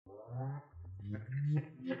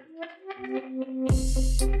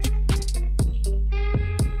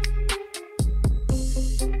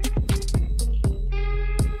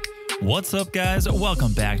What's up, guys?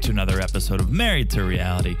 Welcome back to another episode of Married to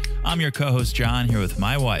Reality. I'm your co-host, John, here with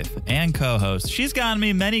my wife and co-host. She's gotten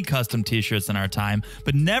me many custom t-shirts in our time,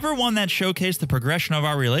 but never one that showcased the progression of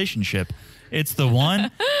our relationship. It's the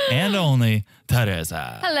one and only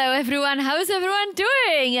Teresa. Hello, everyone. How's everyone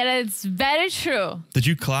doing? And it's very true. Did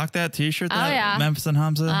you clock that t-shirt that Memphis and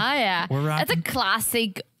Hamza? Oh, yeah. We're rocking? It's a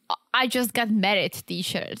classic I just got married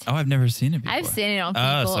t-shirt. Oh, I've never seen it before. I've seen it on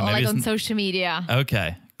people, like on social media.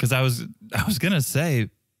 Okay. Because I was going to say,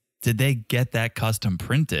 did they get that custom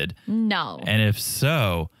printed? No. And if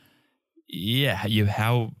so, yeah,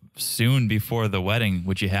 how soon before the wedding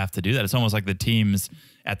would you have to do that? It's almost like the teams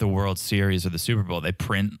at the World Series or the Super Bowl. They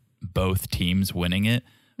print both teams winning it,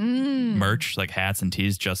 merch, like hats and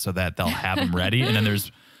tees, just so that they'll have them ready. And then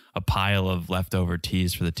there's a pile of leftover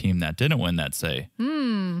tees for the team that didn't win that say.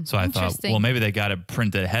 So I thought, well, maybe they got it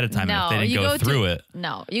printed ahead of time and if they didn't go through it.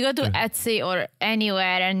 No, you go to Etsy or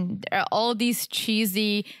anywhere and there are all these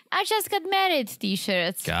cheesy, I just got married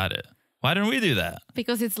t-shirts. Got it. Why didn't we do that?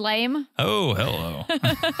 Because it's lame. Oh, hello. All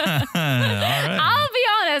right. I'll be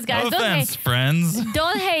honest, guys. No offense, friends.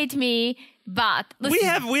 Don't hate me. But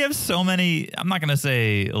listen. we have so many, I'm not going to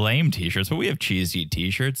say lame t-shirts, but we have cheesy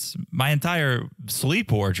t-shirts. My entire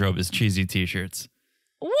sleep wardrobe is cheesy t-shirts.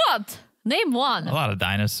 What? Name one. A lot of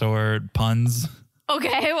dinosaur puns.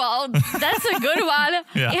 Okay, well, that's a good one.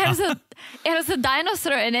 Yeah. It has a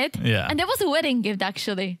dinosaur in it. Yeah. And that was a wedding gift,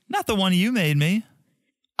 actually. Not the one you made me.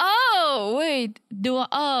 Oh, wait.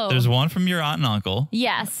 There's one from your aunt and uncle.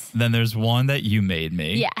 Yes. Then there's one that you made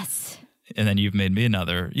me. Yes. And then you've made me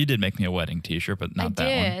another. You did make me a wedding t-shirt, but not that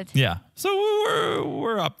one. I did. Yeah. So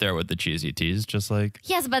we're up there with the cheesy tees, just like.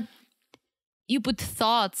 Yes, but you put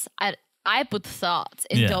thoughts. I put thoughts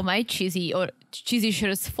into my cheesy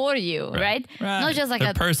shirts for you, right? Not just like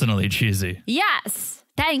They're personally cheesy. Yes.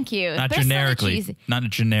 Thank you. Not personally generically. Cheesy. Not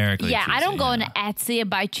generically. Yeah, cheesy, I don't go on Etsy and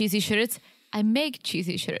buy cheesy shirts. I make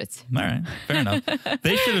cheesy shirts. All right, fair enough.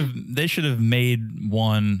 They should have made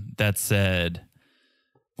one that said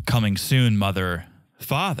coming soon, mother,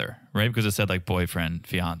 father, right? Because it said like boyfriend,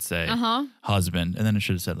 fiance, husband, and then it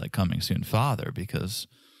should have said like coming soon, father, because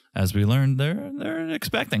as we learned, they're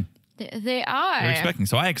expecting. They are. They're expecting.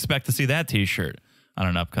 So I expect to see that t-shirt on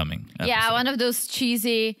an upcoming episode. Yeah, one of those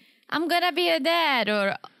cheesy, I'm going to be a dad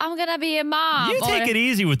or I'm going to be a mom. You take it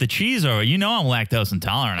easy with the cheese, or you know I'm lactose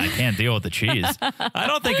intolerant. I can't deal with the cheese. I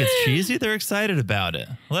don't think it's cheesy. They're excited about it.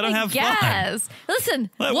 Let them have fun. Listen.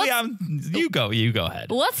 You go ahead.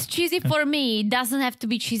 What's cheesy for me doesn't have to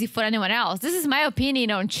be cheesy for anyone else. This is my opinion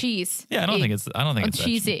on cheese. Yeah, I don't think it's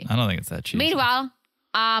cheesy. I don't think it's that cheesy. Meanwhile,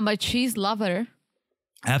 I'm a cheese lover.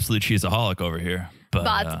 Absolute cheeseaholic over here.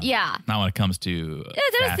 But yeah. Not when it comes to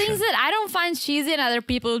there's things that I don't find cheesy and other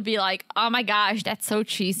people would be like, oh my gosh, that's so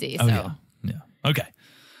cheesy. Oh, so. Yeah. Okay.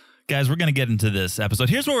 Guys, we're going to get into this episode.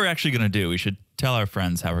 Here's what we're actually going to do. We should tell our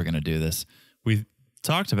friends how we're going to do this. We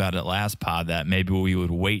talked about it last pod that maybe we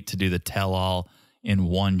would wait to do the tell-all in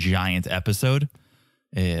one giant episode,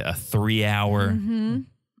 a 3-hour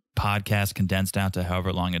podcast condensed down to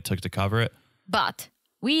however long it took to cover it. But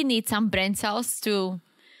we need some brain cells to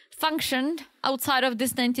function outside of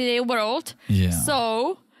this 90-day world. Yeah.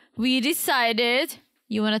 So we decided,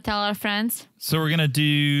 you want to tell our friends? So we're going to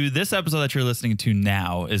do this episode that you're listening to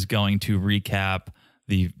now is going to recap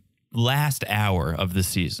the last hour of the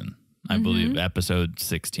season. I believe episode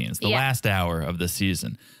 16 is the last hour of the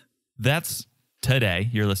season. That's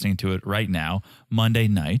today. You're listening to it right now, Monday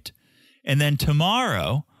night. And then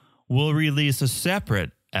tomorrow we'll release a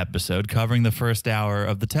separate episode covering the first hour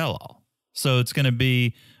of the tell-all. So it's going to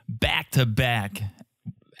be back-to-back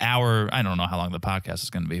hour. I don't know how long the podcast is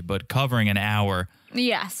going to be, but covering an hour.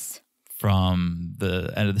 Yes. From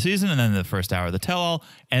the end of the season and then the first hour of the tell-all.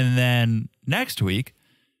 And then next week,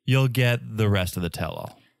 you'll get the rest of the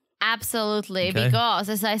tell-all. Absolutely, because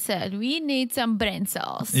as I said, we need some brain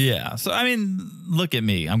cells. Yeah. So, I mean, look at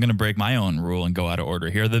me. I'm going to break my own rule and go out of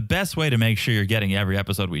order here. The best way to make sure you're getting every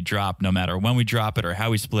episode we drop, no matter when we drop it or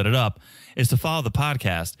how we split it up, is to follow the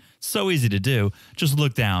podcast. So easy to do. Just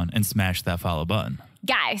look down and smash that follow button.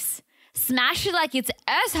 Guys, smash it like it's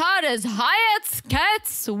as hot as Hyatt's cat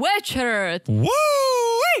sweatshirt. Woo!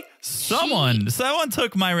 Someone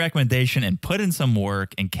took my recommendation and put in some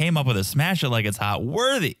work and came up with a smash it like it's hot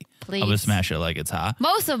worthy of a smash it like it's hot.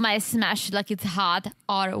 Most of my smash it like it's hot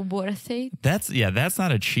are worthy. That's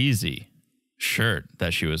not a cheesy shirt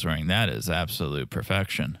that she was wearing. That is absolute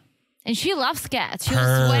perfection. And she loves cats. She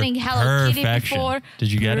was wearing Hello Kitty before.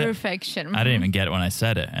 Did you get it? Perfection. I didn't even get it when I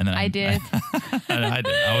said it. And then I did. I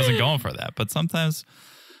did. I wasn't going for that. But sometimes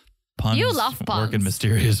puns work in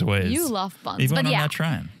mysterious ways. You love puns. Even but when yeah, I'm not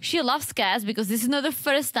trying. She loves cats because this is not the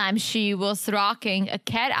first time she was rocking a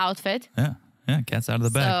cat outfit. Yeah. Yeah, cat's out of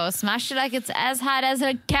the bag. So smash it like it's as hot as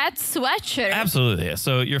a cat sweatshirt. Absolutely.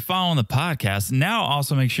 So you're following the podcast. Now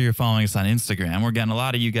also make sure you're following us on Instagram. We're getting a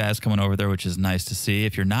lot of you guys coming over there, which is nice to see.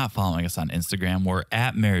 If you're not following us on Instagram, we're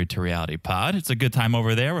at Married to Reality Pod. It's a good time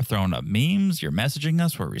over there. We're throwing up memes. You're messaging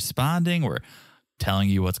us. We're responding. We're telling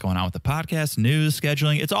you what's going on with the podcast, news,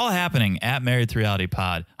 scheduling. It's all happening at Married to Reality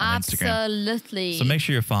Pod on Instagram. Absolutely. So make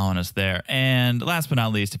sure you're following us there. And last but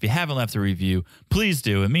not least, if you haven't left a review, please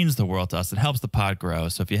do. It means the world to us. It helps the pod grow.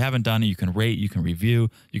 So if you haven't done it, you can rate, you can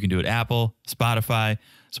review, you can do it Apple, Spotify.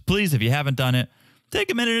 So please, if you haven't done it,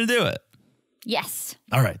 take a minute to do it. Yes.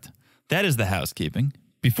 All right. That is the housekeeping.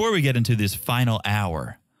 Before we get into this final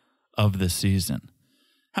hour of the season,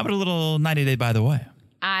 how about a little 90-day by the way?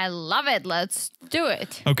 I love it. Let's do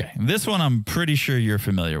it. Okay. This one I'm pretty sure you're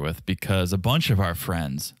familiar with because a bunch of our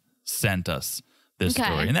friends sent us this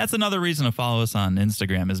story. And that's another reason to follow us on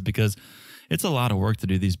Instagram is because it's a lot of work to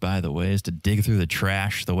do these by the ways, to dig through the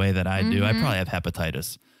trash the way that I do. I probably have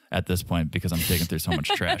hepatitis at this point because I'm digging through so much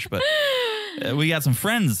trash. But we got some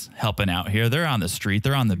friends helping out here. They're on the street.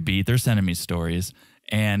 They're on the beat. They're sending me stories.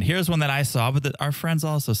 And here's one that I saw, but that our friends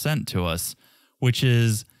also sent to us, which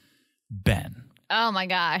is Ben. Oh, my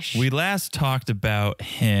gosh. We last talked about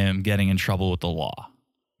him getting in trouble with the law.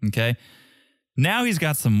 Okay. Now he's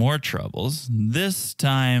got some more troubles. This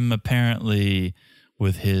time, apparently,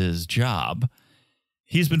 with his job.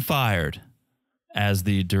 He's been fired as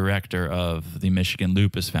the director of the Michigan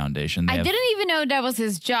Lupus Foundation. I didn't even know that was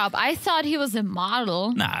his job. I thought he was a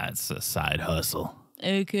model. Nah, it's a side hustle.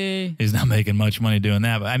 Okay. He's not making much money doing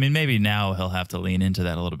that. But I mean, maybe now he'll have to lean into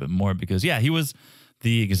that a little bit more because, yeah, he was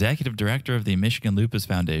the executive director of the Michigan Lupus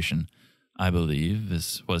Foundation, I believe,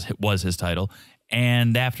 was his title.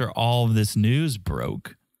 And after all of this news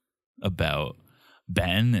broke about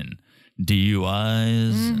Ben and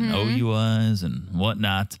DUIs and OUIs and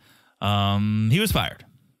whatnot, he was fired.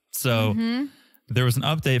 So there was an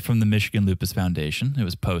update from the Michigan Lupus Foundation. It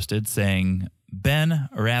was posted saying, Ben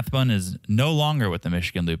Rathbun is no longer with the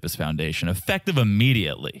Michigan Lupus Foundation, effective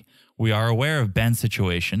immediately. We are aware of Ben's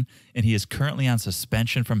situation, and he is currently on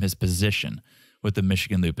suspension from his position with the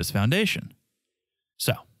Michigan Lupus Foundation.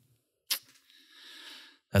 So,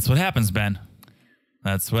 that's what happens, Ben.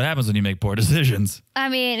 That's what happens when you make poor decisions. I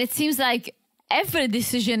mean, it seems like every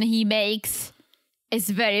decision he makes is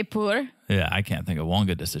very poor. Yeah, I can't think of one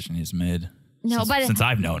good decision he's made since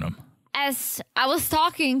I've known him. As I was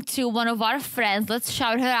talking to one of our friends, let's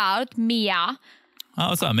shout her out, Mia. Oh,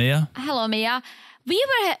 what's up, Mia? Hello, Mia.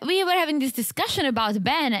 We were having this discussion about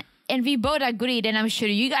Ben, and we both agreed, and I'm sure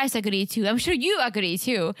you guys agree too. I'm sure you agree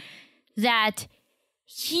too, that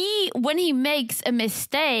when he makes a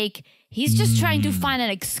mistake, he's just trying to find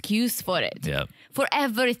an excuse for it. Yep. For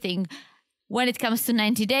everything. When it comes to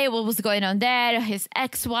 90 Day, what was going on there, his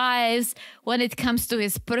ex-wives, when it comes to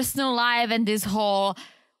his personal life and this whole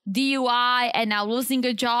DUI and now losing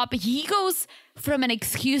a job, he goes from an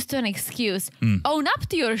excuse to an excuse. Own up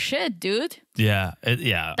to your shit, dude. Yeah.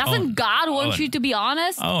 Yeah. Doesn't God want you to be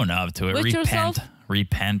honest? Own up to it. With yourself?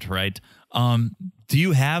 Repent, right? Do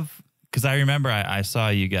you have, because I remember I saw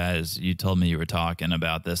you guys, you told me you were talking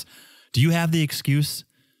about this. Do you have the excuse?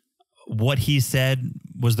 What he said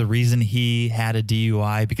was the reason he had a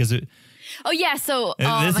DUI? Because this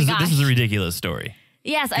is a ridiculous story.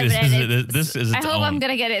 Yes, I read it. This is its I hope I'm going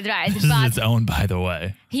to get it right. This is its own, by the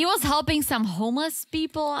way. He was helping some homeless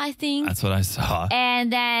people, I think. That's what I saw.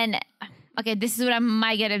 And then, okay, this is where I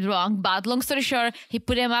might get it wrong, but long story short, he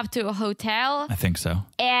put him up to a hotel. I think so.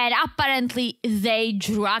 And apparently they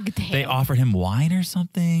drugged him. They offered him wine or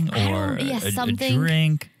something? Or something. A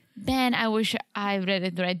drink? Ben, I wish I read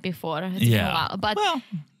it right before. It's been a while. But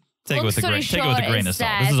take it with a grain of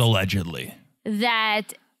salt. This is allegedly.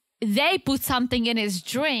 That they put something in his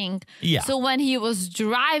drink. Yeah. So when he was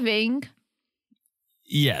driving,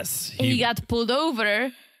 yes, he got pulled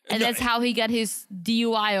over, and that's how he got his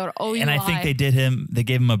DUI or OUI. And I think they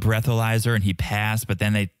gave him a breathalyzer and he passed, but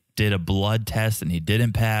then they did a blood test and he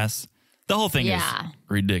didn't pass. The whole thing is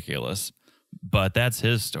ridiculous. But that's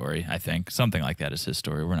his story, I think. Something like that is his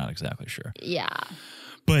story. We're not exactly sure. Yeah.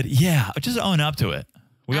 But yeah, just own up to it.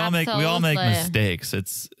 We all make mistakes.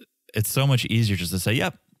 It's so much easier just to say,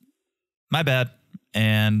 "Yep, my bad,"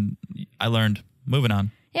 and I learned. Moving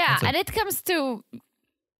on. Yeah, and it comes to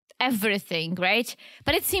everything, right?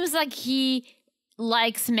 But it seems like he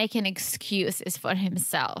likes making excuses for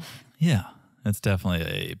himself. Yeah, it's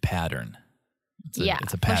definitely a pattern.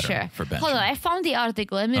 It's a pattern for benching. Hold on, I found the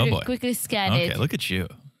article. Let me quickly scan it. Okay, look at you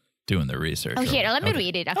doing the research. Oh, here, let me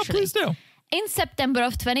read it, actually. Oh, please do. In September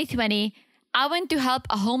of 2020, I went to help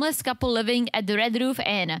a homeless couple living at the Red Roof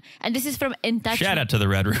Inn. And this is from In Touch. Shout out to the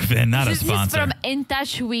Red Roof Inn, not a sponsor. This is from In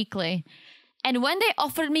Touch Weekly. And when they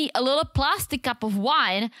offered me a little plastic cup of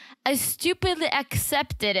wine, I stupidly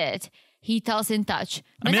accepted it, he tells In Touch.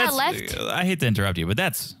 When I left... I hate to interrupt you, but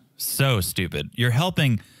that's so stupid. You're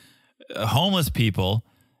helping homeless people,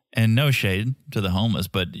 and no shade to the homeless,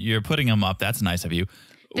 but you're putting them up. That's nice of you.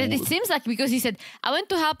 It seems like because he said, I went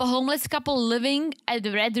to help a homeless couple living at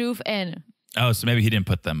the Red Roof Inn. Oh, so maybe he didn't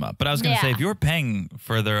put them up. But I was going to say, if you're paying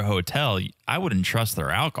for their hotel, I wouldn't trust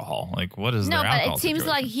their alcohol. Like, what is their alcohol No, but it seems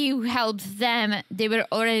like he helped them. They were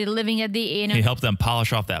already living at the inn. He helped them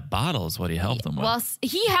polish off that bottle is what he helped them with. Well,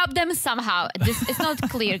 he helped them somehow. It's not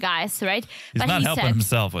clear, guys, right? He's not helping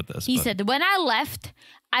himself with this. He said, when I left,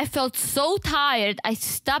 I felt so tired. I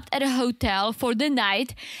stopped at a hotel for the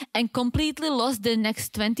night and completely lost the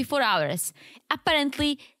next 24 hours.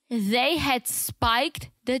 Apparently, they had spiked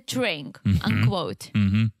the drink, unquote.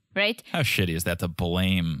 Right? How shitty is that to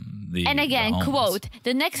blame the And again, the quote,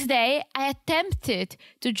 the next day, I attempted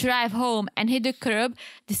to drive home and hit the curb,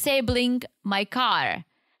 disabling my car.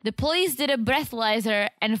 The police did a breathalyzer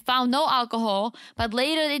and found no alcohol, but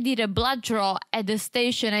later they did a blood draw at the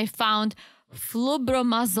station. I found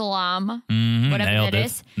flubromazolam, whatever that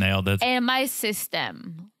is, in my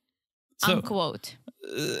system, unquote.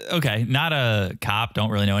 Okay, not a cop, don't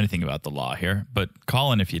really know anything about the law here, but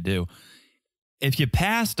call in if you do. If you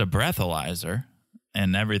passed a breathalyzer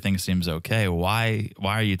and everything seems okay, why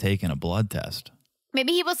are you taking a blood test?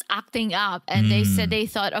 Maybe he was acting up and they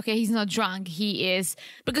thought, okay, he's not drunk. He is,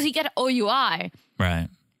 because he got OUI. Right.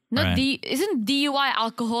 Isn't DUI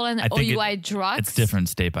alcohol and OUI drugs? It's different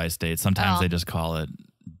state by state. Sometimes they just call it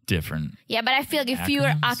different. Yeah, but I feel like if you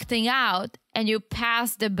were acting out and you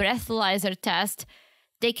pass the breathalyzer test,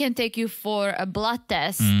 they can take you for a blood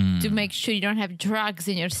test to make sure you don't have drugs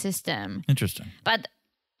in your system. Interesting. But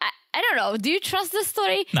I don't know. Do you trust the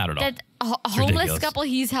story? Not at all. That a homeless couple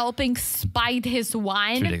he's helping spiked his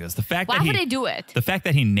wine? It's ridiculous. Why would they do it? The fact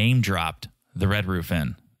that he name dropped the Red Roof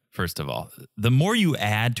Inn, first of all, the more you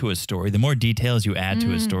add to a story, the more details you add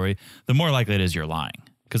to a story, the more likely it is you're lying.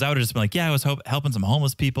 Because I would have just been like, yeah, I was helping some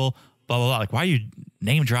homeless people, blah, blah, blah. Like, why are you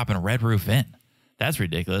name dropping a Red Roof Inn? That's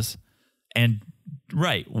ridiculous. And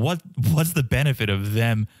right, what's the benefit of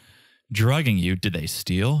them drugging you? Did they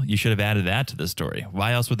steal? You should have added that to the story.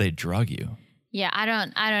 Why else would they drug you? Yeah, I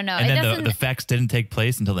don't know. And then the effects didn't take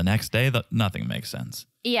place until the next day. Nothing makes sense.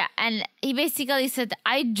 Yeah, and he basically said,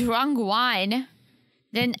 I drank wine,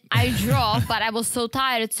 then I drove, but I was so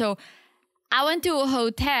tired. So I went to a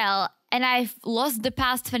hotel and I lost the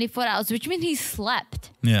past 24 hours, which means he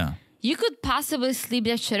slept. Yeah. You could possibly sleep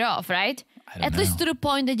that shit off, right? At least to the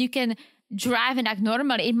point that you can drive and act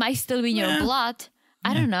normally. It might still be in your blood.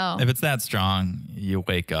 I don't know. If it's that strong, you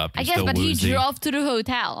wake up. I guess, but woozy. He drove to the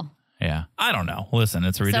hotel. Yeah, I don't know. Listen,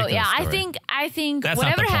 it's a ridiculous story. I think that's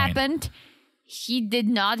whatever happened, he did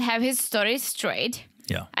not have his story straight.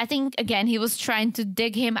 Yeah. I think again he was trying to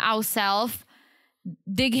dig him out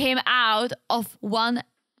of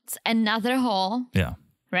another hole. Yeah.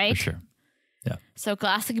 Right? For sure. Yeah. So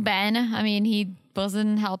classic Ben. I mean, he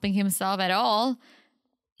wasn't helping himself at all.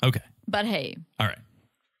 Okay. But hey. All right.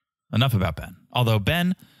 Enough about Ben. Although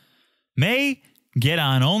Ben may get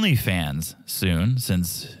on OnlyFans soon,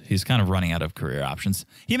 since he's kind of running out of career options.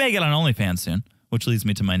 He may get on OnlyFans soon, which leads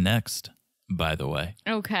me to my next, by the way.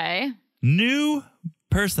 Okay. New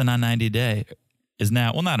person on 90 Day is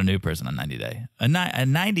now, well, not a new person on 90 Day. A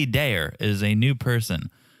 90-dayer is a new person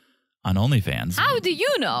on OnlyFans. How do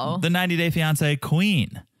you know? The 90 Day Fiance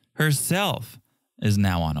queen herself is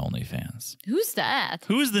now on OnlyFans. Who's that?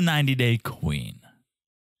 Who's the 90 Day queen?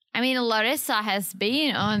 I mean, Larissa has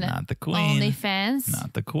been on Not the queen. OnlyFans.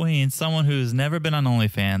 Not the queen. Someone who's never been on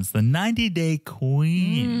OnlyFans. The 90 Day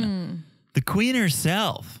queen. The queen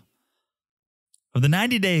herself of the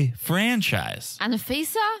 90 Day franchise.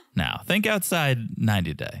 Anfisa? Now, think outside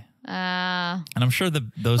 90 Day. And I'm sure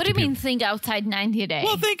those What do you mean think outside 90 Day?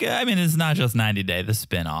 Well, it's not just 90 Day. The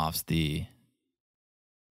spin-offs, the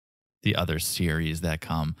other series that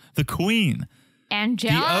come. The queen.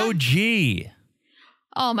 Angela? The OG.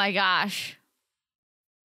 Oh my gosh.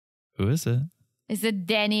 Who is it? Is it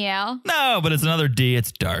Danielle? No, but it's another D.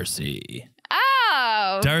 It's Darcy.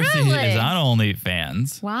 Oh, Darcy really? is on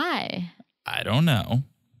OnlyFans. Why? I don't know.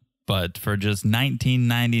 But for just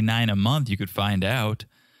 $19.99 a month, you could find out.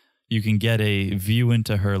 You can get a view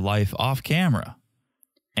into her life off camera.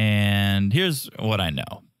 And here's what I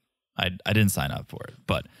know. I didn't sign up for it,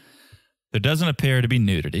 but there doesn't appear to be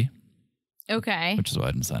nudity. Okay. Which is why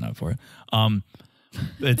I didn't sign up for it. I'm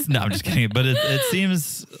just kidding. But it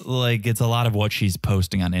seems like it's a lot of what she's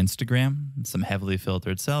posting on Instagram. Some heavily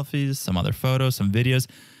filtered selfies, some other photos, some videos.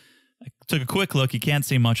 I took a quick look. You can't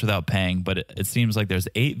see much without paying, but it seems like there's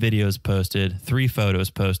 8 videos posted, 3 photos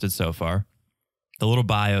posted so far. The little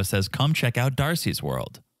bio says, come check out Darcy's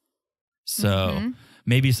world. So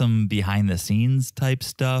maybe some behind the scenes type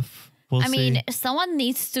stuff. We'll see. I mean, someone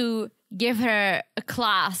needs to give her a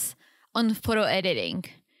class on photo editing,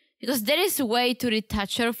 because there is a way to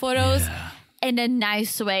retouch your photos in a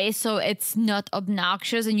nice way so it's not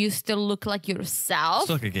obnoxious and you still look like yourself.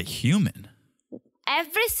 Still look like a human.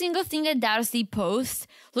 Every single thing that Darcy posts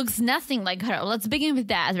looks nothing like her. Let's begin with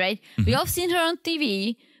that, right? We all seen her on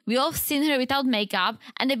TV. We all seen her without makeup,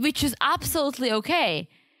 and which is absolutely okay.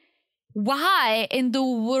 Why in the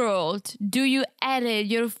world do you edit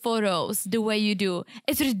your photos the way you do?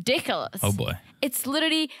 It's ridiculous. Oh boy. It's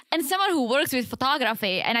literally, and someone who works with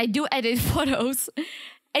photography, and I do edit photos,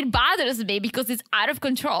 it bothers me because it's out of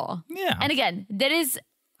control. Yeah. And again, there is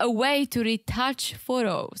a way to retouch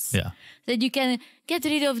photos. Yeah. That you can get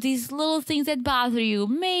rid of these little things that bother you.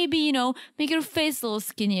 Maybe, make your face a little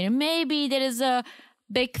skinnier. Maybe there is a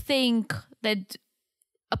big thing that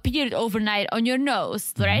appeared overnight on your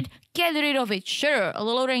nose, right? Get rid of it, sure. A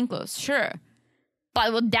little wrinkles, sure.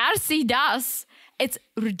 But what Darcy does, it's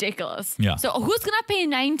ridiculous. Yeah. So who's gonna pay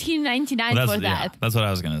 $19.99 for that? Yeah, that's what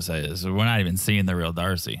I was gonna say. Is we're not even seeing the real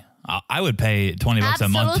Darcy. I would pay $20 a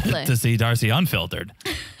month to see Darcy unfiltered.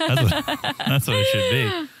 That's what it should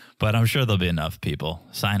be. But I'm sure there'll be enough people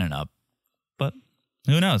signing up. But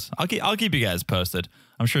who knows? I'll keep you guys posted.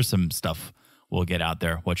 I'm sure some stuff will get out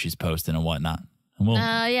there, what she's posting and whatnot. And we'll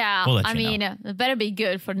let you know. It better be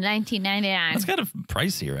good for $19.99. That's kind of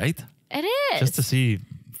pricey, right? It is. Just to see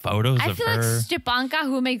photos of her. I feel like Stepanka,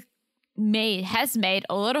 who has made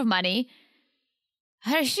a lot of money,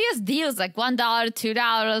 she has deals like $1, $2,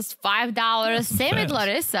 $5. Same with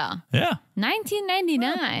Larissa. Yeah.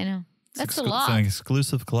 $19.99. That's a lot. It's an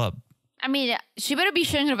exclusive club. I mean, she better be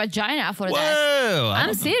showing her vagina for that. Whoa!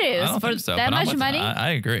 I'm serious. I don't For think so, that much money? I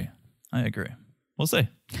agree. We'll see.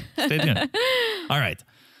 Stay tuned. All right.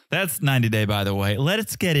 That's 90 Day, by the way.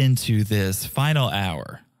 Let's get into this final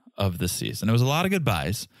hour of the season. It was a lot of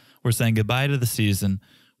goodbyes. We're saying goodbye to the season.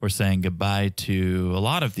 We're saying goodbye to a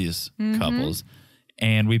lot of these couples.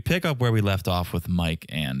 And we pick up where we left off with Mike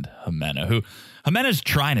and Ximena, Ximena's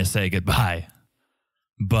trying to say goodbye,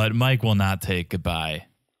 but Mike will not take goodbye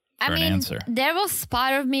for an answer. There was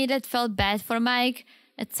part of me that felt bad for Mike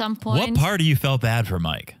at some point. What part of you felt bad for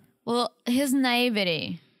Mike? Well, his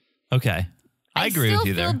naivety. Okay. I agree with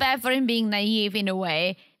you there. I still feel bad for him being naive in a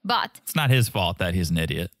way, but it's not his fault that he's an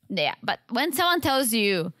idiot. Yeah, but when someone tells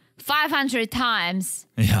you 500 times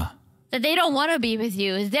that they don't want to be with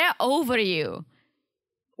you, they're over you.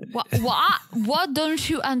 What don't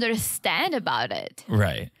you understand about it?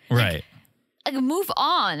 Right. Like move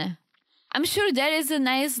on. I'm sure there is a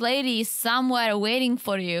nice lady somewhere waiting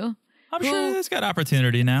for you. I'm sure there's got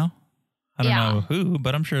opportunity now. I don't know who,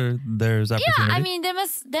 but I'm sure there's opportunity. Yeah, I mean,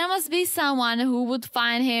 there must be someone who would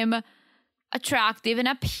find him attractive and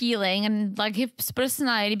appealing and like his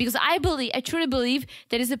personality, because I truly believe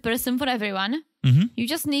there is a person for everyone. You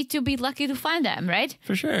just need to be lucky to find them, right?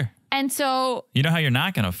 For sure. And so... You know how you're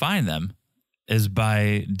not going to find them is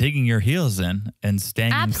by digging your heels in and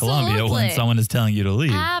staying in Colombia when someone is telling you to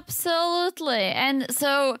leave. Absolutely. And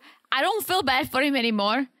so I don't feel bad for him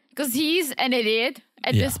anymore because he's an idiot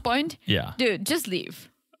at this point. Yeah. Dude, just leave.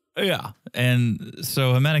 Yeah. And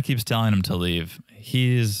so Ximena keeps telling him to leave.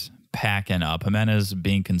 He's packing up. Jimena's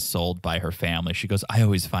being consoled by her family. She goes, I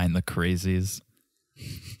always find the crazies.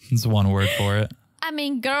 It's one word for it. I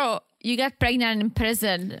mean, girl, you got pregnant in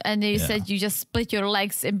prison and you said you just split your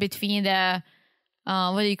legs in between the,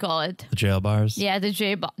 what do you call it? The jail bars? Yeah, the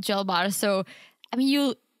jail bars. So, I mean,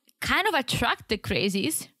 you kind of attract the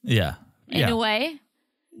crazies. Yeah. In a way.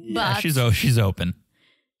 Yeah, but she's open.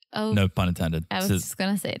 Oh, no pun intended. I was just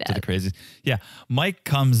going to say that. To the crazies. Yeah. Mike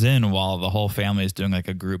comes in while the whole family is doing like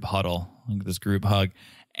a group huddle, like this group hug,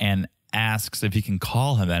 and asks if he can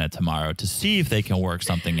call Ximena tomorrow to see if they can work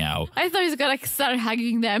something out. I thought he was going to start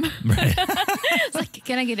hugging them. Right. It's like,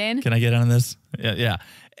 can I get in? Can I get in on this? Yeah.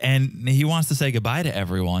 And he wants to say goodbye to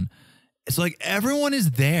everyone. It's like everyone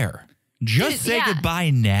is there. Just say goodbye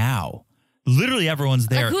now. Literally everyone's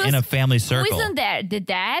there in a family circle. Who isn't there? The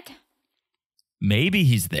dad? Maybe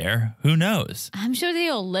he's there. Who knows? I'm sure they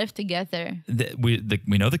all live together. We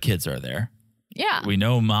know the kids are there. Yeah. We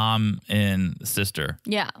know mom and sister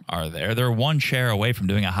are there. They're one chair away from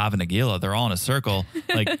doing a Hava Nagila. They're all in a circle.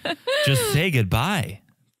 Like, just say goodbye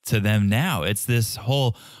to them now. It's this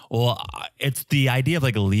whole, it's the idea of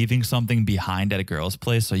like leaving something behind at a girl's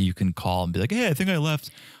place so you can call and be like, hey, I think I left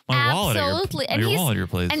my wallet at your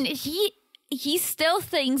place. And he still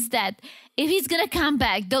thinks that if he's going to come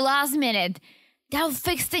back the last minute, they'll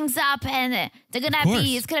fix things up and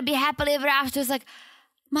it's going to be happily ever after. It's like,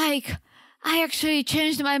 Mike, I actually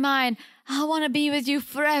changed my mind. I want to be with you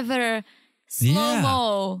forever.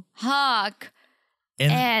 Slow-mo, hug.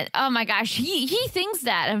 And oh my gosh, he thinks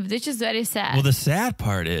that, which is very sad. Well, the sad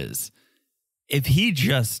part is, if he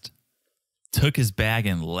just took his bag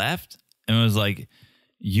and left and was like,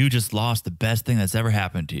 you just lost the best thing that's ever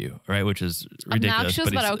happened to you, right? Which is ridiculous. Obnoxious,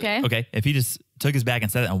 but okay. Okay, if he just took his bag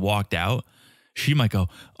and said it and walked out, she might go,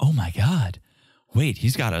 oh my God, wait,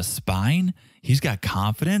 he's got a spine? He's got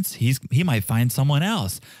confidence. He might find someone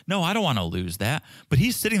else. No, I don't want to lose that. But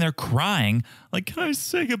he's sitting there crying, like, can I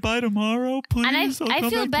say goodbye tomorrow, please? And I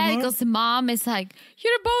feel bad because the mom is like,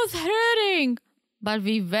 you're both hurting. But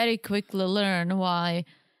we very quickly learn why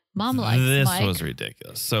mom likes Mike. This was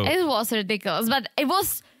ridiculous. So it was ridiculous, but it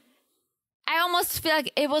was. I almost feel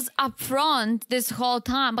like it was upfront this whole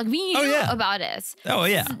time. Like, we knew about this. Oh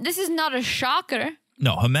yeah, this is not a shocker.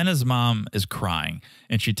 No, Ximena's mom is crying,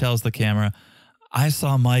 and she tells the camera, I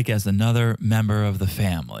saw Mike as another member of the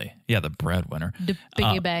family. Yeah, the breadwinner. The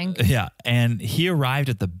piggy bank. Yeah, and he arrived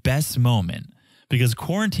at the best moment because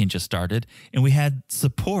quarantine just started, and we had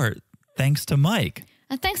support thanks to Mike.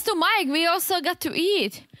 And thanks to Mike, we also got to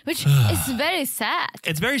eat, which is very sad.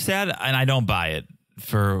 It's very sad, and I don't buy it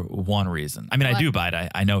for one reason. I mean, I do buy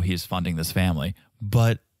it. I know he's funding this family,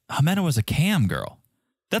 but Ximena was a cam girl.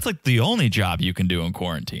 That's like the only job you can do in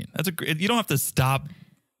quarantine. You don't have to stop.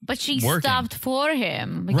 But she stopped for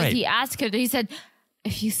him because he asked her. He said,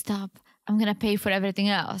 if you stop, I'm going to pay for everything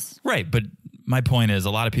else. Right. But my point is, a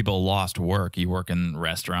lot of people lost work. You work in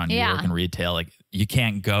restaurant, you work in retail. Like, you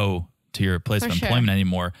can't go to your place of employment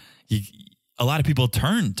anymore. A lot of people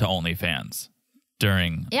turned to OnlyFans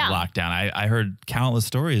during lockdown. I heard countless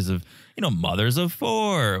stories of, mothers of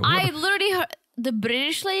four. I literally heard the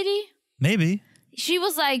British lady. Maybe. She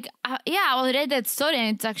was like, I read that story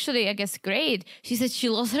and it's actually, I guess, great. She said she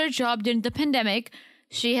lost her job during the pandemic.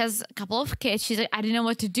 She has a couple of kids. She's like, I didn't know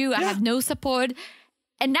what to do. I had no support.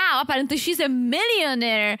 And now, apparently, she's a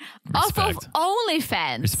millionaire off of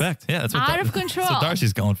OnlyFans. Respect. Yeah, that's what out of control. That's what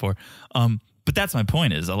Darcy's going for. But that's my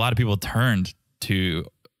point is, a lot of people turned to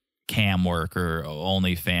cam work or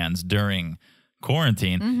OnlyFans during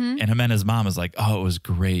quarantine. And Ximena's mom is like, oh, it was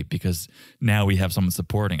great because now we have someone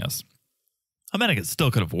supporting us. Ximena still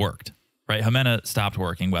could have worked, right? Ximena stopped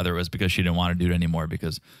working, whether it was because she didn't want to do it anymore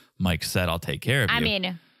because Mike said, I'll take care of you. I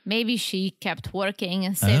mean, maybe she kept working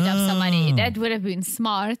and saved up some money. That would have been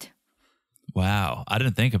smart. Wow. I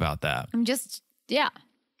didn't think about that.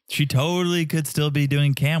 She totally could still be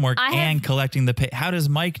doing cam work and collecting the pay. How does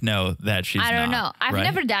Mike know that she's not? I don't know. I've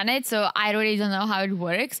never done it, so I really don't know how it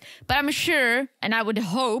works. But I'm sure, and I would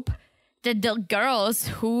hope, that the girls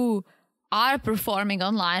who are performing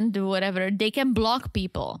online, do whatever, they can block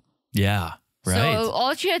people. Yeah, right. So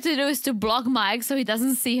all she had to do is to block Mike so he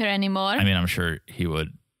doesn't see her anymore. I mean, I'm sure he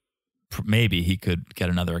would. Maybe he could get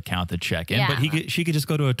another account to check in, but she could just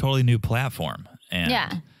go to a totally new platform.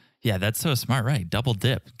 And yeah, that's so smart, right? Double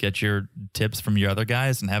dip. Get your tips from your other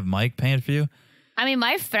guys and have Mike paying for you. I mean,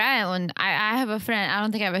 my friend, I have a friend, I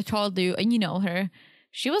don't think I ever told you, and you know her.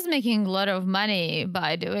 She was making a lot of money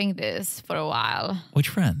by doing this for a while. Which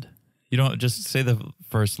friend? You don't just say the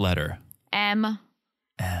first letter. M.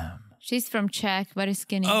 She's from Czech, very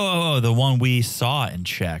skinny. Oh, the one we saw in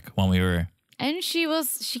Czech when we were. And she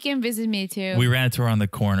came visit me too. We ran into her on the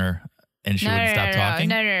corner and she wouldn't stop talking?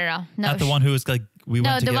 No. Not the one who was like, we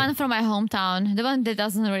went to the one from my hometown. The one that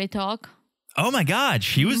doesn't really talk. Oh my God,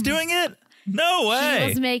 she was doing it? No way. She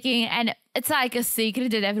was making, and it's like a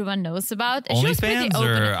secret that everyone knows about. OnlyFans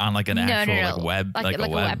or on like an actual web? Like a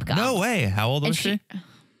webcam. No way. How old was she?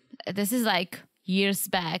 This is like years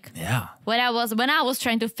back. Yeah. When I was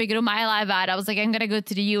trying to figure my life out, I was like, I'm gonna go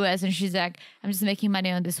to the US, and she's like, I'm just making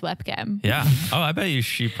money on this webcam. Yeah. Oh, I bet you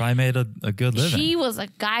she probably made a good living. She was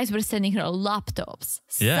like, guys were sending her laptops,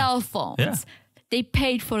 cell phones. Yeah. They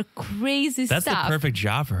paid for crazy That's stuff. That's the perfect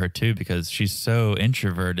job for her too, because she's so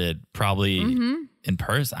introverted. Probably in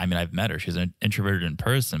person. I mean, I've met her. She's an introverted in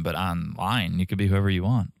person, but online, you could be whoever you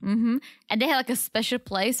want. Mm-hmm. And they had like a special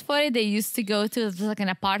place for it. They used to go to like an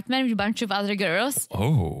apartment with a bunch of other girls.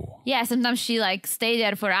 Oh. Yeah, sometimes she like stayed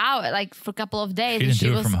there for hours, like for a couple of days. She didn't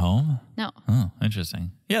do it from home? No. Oh,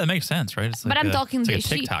 interesting. Yeah, that makes sense, right? It's like but I'm talking like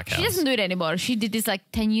she doesn't do it anymore. She did this like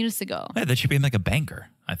 10 years ago. Yeah, that should be like a banker,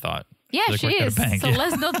 I thought. Yeah, she is. So yeah.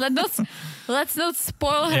 let's not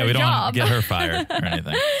spoil her job. Yeah, we don't job. get her fired or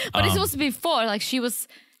anything. But this was before. Like she was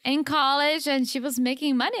in college and she was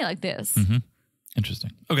making money like this. Mm-hmm.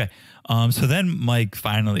 Interesting. Okay. So then Mike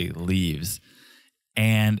finally leaves,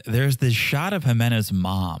 and there's this shot of Ximena's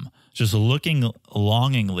mom just looking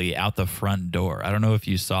longingly out the front door. I don't know if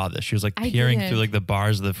you saw this. She was like peering through like the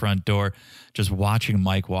bars of the front door, just watching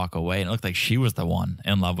Mike walk away. And it looked like she was the one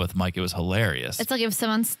in love with Mike. It was hilarious. It's like if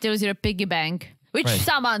someone steals your piggy bank, which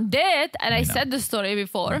someone did. And I said the story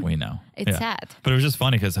before. We know. It's sad. But it was just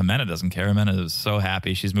funny because Ximena doesn't care. Ximena is so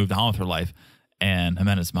happy. She's moved on with her life. And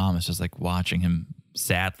Ximena's mom is just like watching him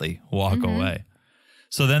sadly walk away.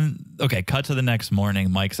 So then, okay, cut to the next morning.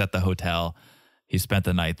 Mike's at the hotel. He spent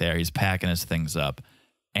the night there. He's packing his things up.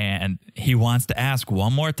 And he wants to ask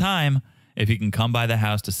one more time if he can come by the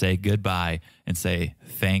house to say goodbye and say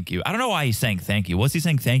thank you. I don't know why he's saying thank you. What's he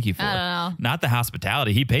saying thank you for? I don't know. Not the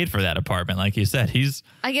hospitality. He paid for that apartment, like you said.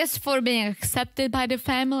 I guess for being accepted by the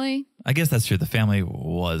family. I guess that's true. The family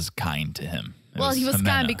was kind to him. He was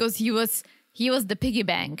kind because he was the piggy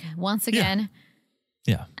bank once again.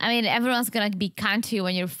 Yeah. I mean, everyone's going to be kind to you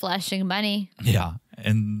when you're flashing money. Yeah.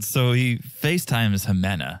 And so he FaceTimes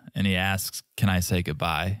Ximena and he asks, can I say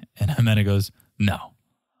goodbye? And Ximena goes, no,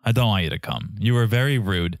 I don't want you to come. You were very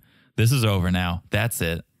rude. This is over now. That's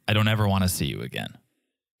it. I don't ever want to see you again.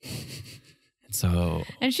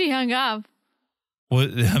 And she hung up. Well,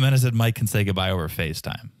 Ximena said Mike can say goodbye over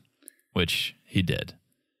FaceTime, which he did.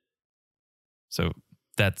 So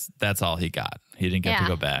that's all he got. He didn't get to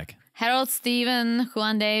go back. Harold, Steven,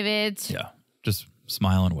 Juan David. Yeah. Just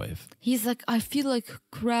smile and wave. He's like, I feel like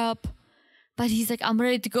crap, but he's like, I'm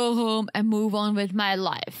ready to go home and move on with my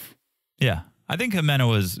life. Yeah. I think Ximena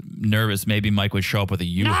was nervous. Maybe Mike would show up with a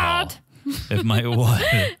U-Haul. If Mike what?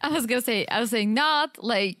 I was saying not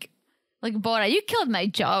like Bora, you killed my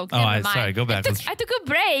joke. Sorry, go back. I took a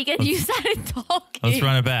break and you started talking. Let's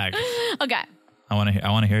run it back. Okay. I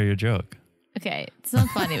want to hear your joke. Okay. It's not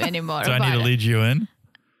funny anymore. Do I need to lead you in?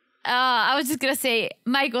 I was just going to say,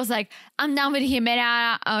 Mike was like, I'm done with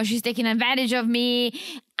Ximena. She's taking advantage of me.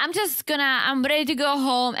 I'm ready to go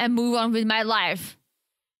home and move on with my life.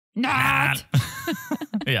 Not.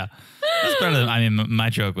 Yeah. That's better than, I mean,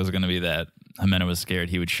 my joke was going to be that Ximena was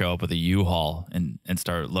scared he would show up with a U-Haul and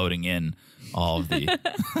start loading in all of the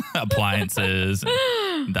appliances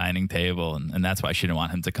and dining table. And that's why she didn't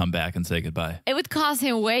want him to come back and say goodbye. It would cost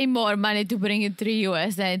him way more money to bring it to the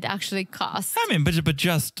US than it actually costs. I mean, but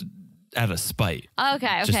just out of spite.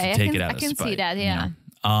 Okay. Just to take it out of spite. I can see that, yeah.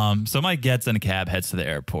 You know? So Mike gets in a cab, heads to the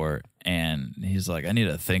airport, and he's like, I need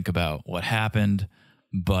to think about what happened,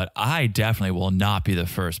 but I definitely will not be the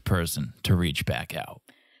first person to reach back out.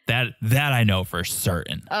 That I know for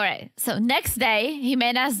certain. All right. So next day,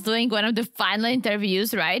 Ximena's doing one of the final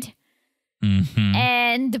interviews, right? Mm-hmm.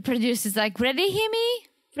 And the producer's like, ready, Himi?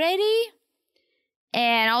 Ready?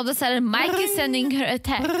 And all of a sudden, Mike is sending her a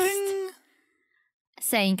text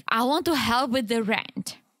saying, I want to help with the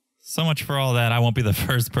rent. So much for all that. I won't be the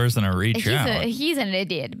first person to reach out. He's an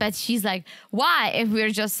idiot. But she's like, why if we're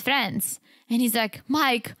just friends? And he's like,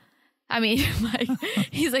 Mike.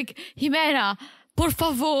 He's like, Ximena, por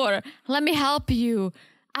favor, let me help you.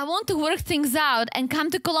 I want to work things out and come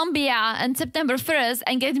to Colombia on September 1st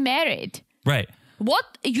and get married. Right.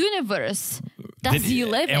 What universe does he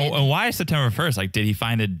live in? And why September 1st? Like, did he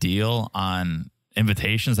find a deal on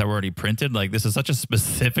invitations that were already printed? Like, this is such a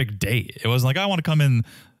specific date. It wasn't like, I want to come in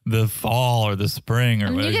the fall or the spring.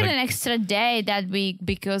 Or you get an extra day that week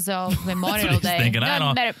because of Memorial Day. Thinking.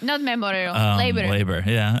 Not Memorial, Labor. Labor,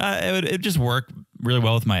 yeah. It would just work really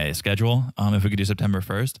well with my schedule if we could do September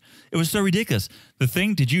 1st. It was so ridiculous.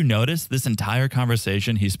 Did you notice this entire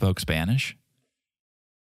conversation he spoke Spanish?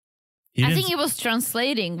 I think he was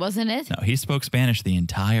translating, wasn't it? No, he spoke Spanish the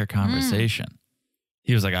entire conversation.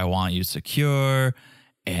 He was like, I want you secure.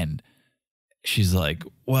 And she's like,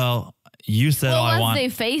 well, you said I want.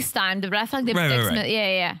 Once they FaceTime, the ref like they right.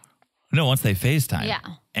 Yeah. No, once they FaceTime. Yeah.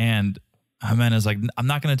 And Ximena's like, I'm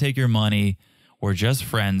not going to take your money. We're just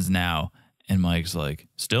friends now. And Mike's like,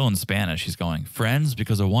 still in Spanish. He's going, friends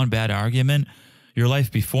because of one bad argument? Your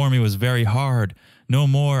life before me was very hard. no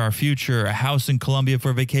more, our future, a house in Colombia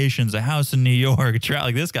for vacations, a house in New York.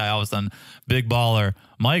 Like this guy, all of a sudden, big baller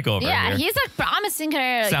Mike over here. Yeah, he's like promising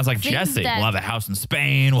her. Sounds like Jesse. We'll have a house in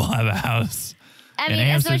Spain. We'll have a house in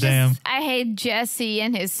Amsterdam. As much as I hate Jesse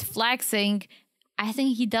and his flexing, I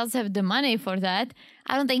think he does have the money for that.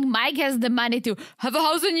 I don't think Mike has the money to have a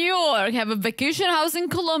house in New York, have a vacation house in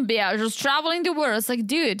Colombia, just traveling the world. It's like,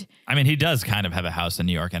 dude. I mean, he does kind of have a house in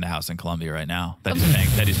New York and a house in Colombia right now that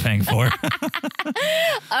he's paying for.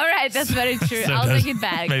 All right, that's very true. So I'll take it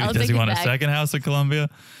back. Maybe does he want a second house in Colombia?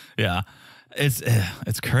 Yeah.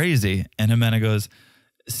 It's crazy. And Ximena goes,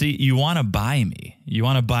 see, you want to buy me. You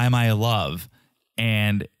want to buy my love.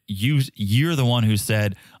 And you're the one who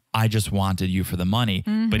said, I just wanted you for the money.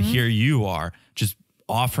 Mm-hmm. But here you are just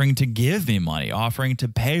offering to give me money, offering to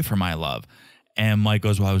pay for my love. And Mike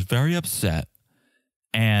goes, well, I was very upset.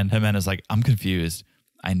 And Ximena's like, I'm confused.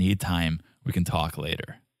 I need time. We can talk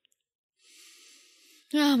later.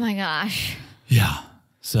 Oh my gosh. Yeah.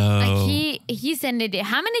 So like he's an idiot.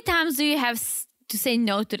 How many times do you have to say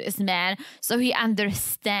no to this man so he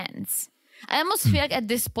understands? I almost feel like at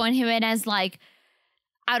this point, Ximena's like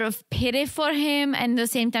out of pity for him. And at the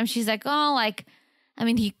same time, she's like, oh, like, I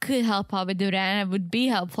mean, he could help out with the rent. It would be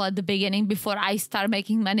helpful at the beginning before I start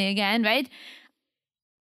making money again, right?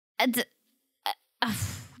 And,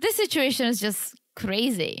 this situation is just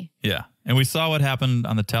crazy. Yeah. And we saw what happened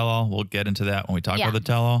on the tell-all. We'll get into that when we talk about the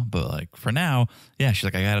tell-all. But like for now, yeah, she's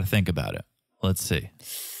like, I got to think about it. Let's see.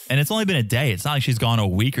 And it's only been a day. It's not like she's gone a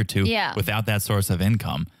week or two without that source of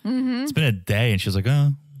income. Mm-hmm. It's been a day and she's like,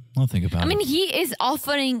 oh, I'll think about it. I mean, he is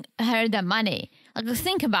offering her the money. Like,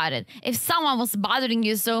 think about it. If someone was bothering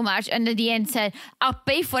you so much and at the end said, I'll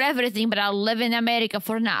pay for everything, but I'll live in America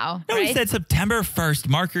for now. No, right? He said September 1st,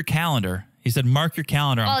 mark your calendar. He said, mark your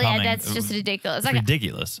calendar. I'm coming. Yeah, that's just ridiculous. It's like,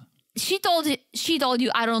 ridiculous. She told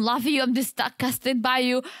you, I don't love you. I'm disgusted by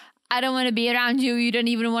you. I don't want to be around you.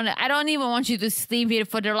 I don't even want you to sleep here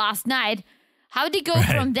for the last night. How did he go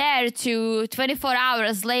from there to 24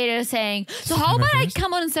 hours later saying, so how about I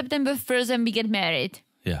come on September 1st and we get married?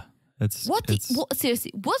 Yeah.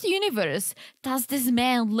 Seriously, what universe does this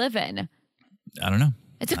man live in? I don't know.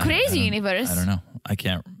 It's a crazy universe. I don't know. I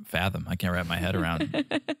can't fathom. I can't wrap my head around it.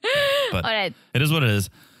 But all right. It is what it is.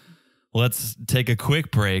 Let's take a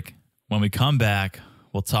quick break. When we come back,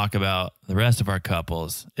 we'll talk about the rest of our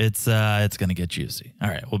couples. It's going to get juicy. All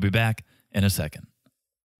right. We'll be back in a second.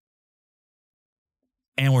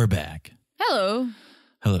 And we're back. Hello.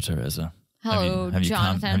 Hello, Teresa. Hello,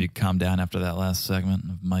 Jonathan. Have you calmed down after that last segment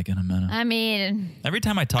of Mike and Ximena? I mean... Every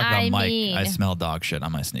time I talk about Mike, I smell dog shit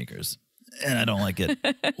on my sneakers. And I don't like it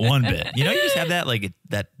one bit. You know, you just have that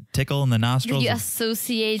that tickle in the nostrils. Do you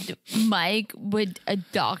associate Mike with a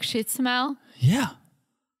dog shit smell? Yeah.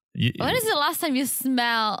 When is the last time you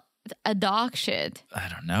smell a dog shit? I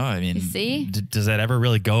don't know. I mean, you see? Does that ever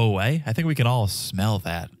really go away? I think we can all smell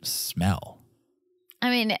that smell. I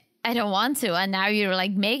mean... I don't want to, and now you're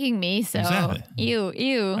like making me. So exactly. Ew.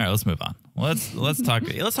 All right, let's move on. Let's talk.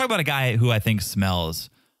 Let's talk about a guy who I think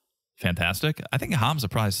smells fantastic. I think Hamza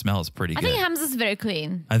probably smells pretty good. I think Hamza's very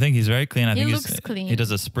clean. I think he's very clean. I think he looks clean. He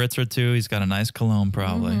does a spritz or two. He's got a nice cologne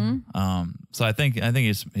probably. Mm-hmm. So I think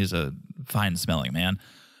he's a fine smelling man.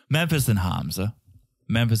 Memphis and Hamza.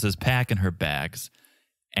 Memphis is packing her bags,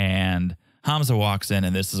 and Hamza walks in,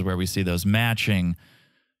 and this is where we see those matching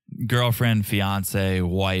girlfriend, fiance,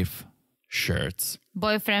 wife shirts.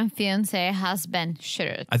 Boyfriend, fiance, husband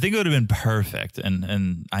shirt. I think it would have been perfect.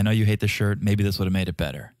 And I know you hate the shirt. Maybe this would have made it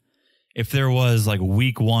better. If there was like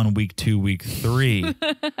week 1, week 2, week 3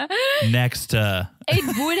 next to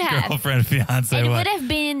it would have. Girlfriend, fiance. It would have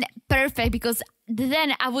been perfect because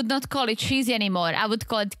then I would not call it cheesy anymore. I would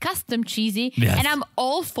call it custom cheesy. Yes. And I'm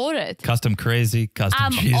all for it. Custom crazy,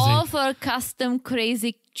 custom cheesy. I'm all for custom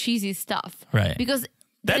crazy cheesy stuff. Right. Because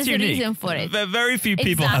that's there's unique. A reason for it. Very few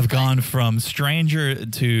people have gone from stranger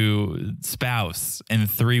to spouse in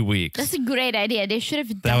 3 weeks. That's a great idea. They should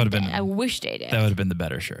have done that. I wish they did. That would have been the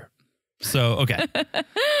better shirt. So, okay.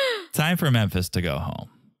 Time for Memphis to go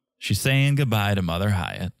home. She's saying goodbye to Mother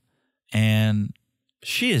Hyatt. And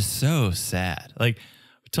she is so sad. Like,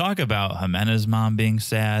 talk about Ximena's mom being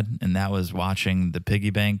sad. And that was watching the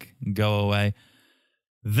piggy bank go away.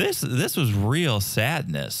 This was real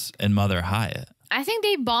sadness in Mother Hyatt. I think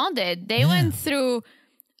they bonded. They went through,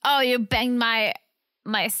 oh, you banged my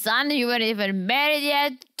son, you weren't even married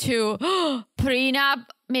yet, to prenup,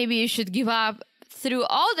 maybe you should give up. Through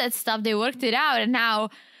all that stuff, they worked it out, and now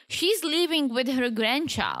she's living with her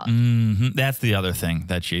grandchild. Mm-hmm. That's the other thing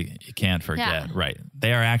that you can't forget, right?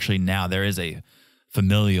 They are actually now, there is a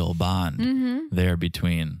familial bond there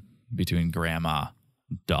between grandma,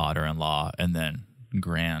 daughter-in-law, and then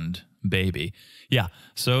grand baby. Yeah.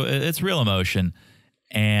 So it's real emotion.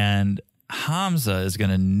 And Hamza is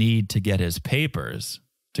going to need to get his papers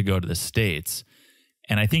to go to the States.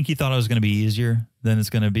 And I think he thought it was going to be easier than it's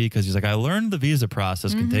going to be because he's like, I learned the visa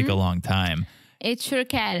process can take a long time. It sure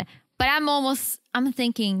can. But I'm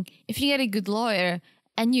thinking, if you get a good lawyer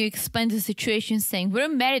and you explain the situation saying, we're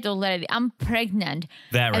married already, I'm pregnant.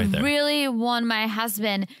 That right there. I really want my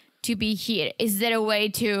husband to be here. Is there a way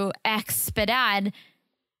to expedite?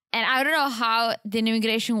 And I don't know how the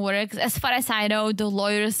immigration works. As far as I know, the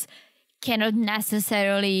lawyers cannot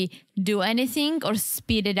necessarily do anything or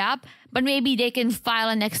speed it up. But maybe they can file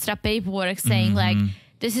an extra paperwork saying like,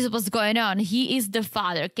 this is what's going on. He is the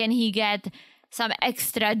father. Can he get some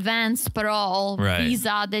extra advanced parole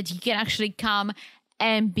visa that he can actually come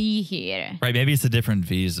and be here? Right. Maybe it's a different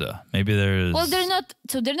visa. Maybe there's... Well, they're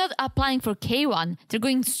not applying for K1. They're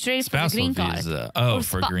going straight for the green card. Visa. Oh,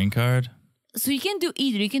 for green card? So you can do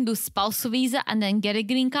either. You can do spousal visa and then get a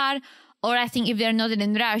green card. Or I think if they're not in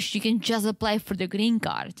a rush, you can just apply for the green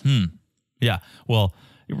card. Yeah. Well,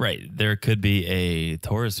 right. There could be a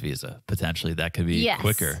tourist visa, potentially. That could be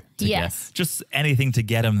quicker to get. Just anything to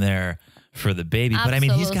get him there for the baby. Absolutely.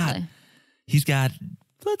 But I mean, he's got,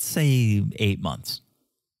 let's say 8 months,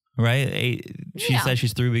 right? She said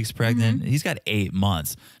she's 3 weeks pregnant. He's got 8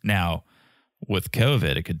 months. Now, with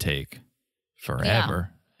COVID, it could take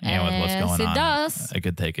forever. And with what's going on, it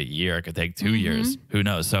could take a year. It could take 2 years. Who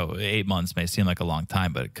knows? So 8 months may seem like a long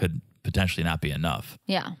time, but it could potentially not be enough.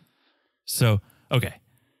 Yeah. So, okay.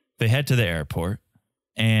 They head to the airport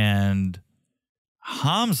and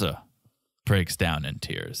Hamza breaks down in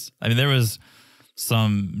tears. I mean, there was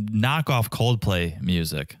some knockoff Coldplay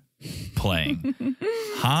music playing.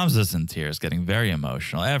 Hamza's in tears, getting very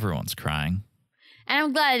emotional. Everyone's crying. And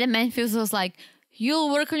I'm glad that Memphis was like,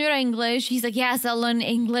 you'll work on your English. He's like, yes, I'll learn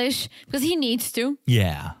English because he needs to.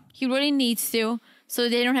 Yeah. He really needs to. So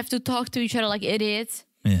they don't have to talk to each other like idiots.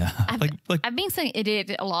 Yeah. I've been saying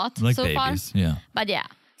idiot a lot like so babies, far. Yeah. But yeah.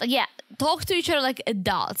 Talk to each other like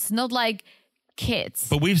adults, not like kids.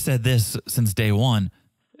 But we've said this since day one.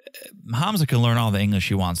 Hamza can learn all the English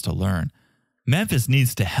he wants to learn. Memphis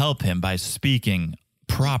needs to help him by speaking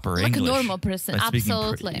proper English. Like a normal person.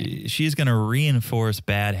 Absolutely. She's going to reinforce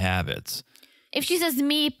bad habits. If she says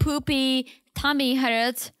me, poopy, tummy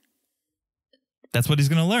hurts. That's what he's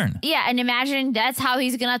going to learn. Yeah, and imagine that's how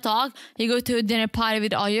he's going to talk. You go to a dinner party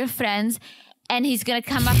with all your friends and he's going to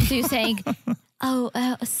come up to you saying,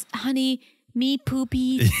 honey, me,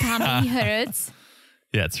 poopy, tummy hurts.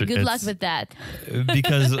 Yeah, Good luck with that.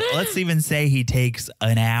 Because let's even say he takes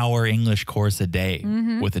an hour English course a day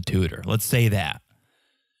with a tutor. Let's say that.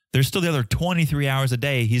 There's still the other 23 hours a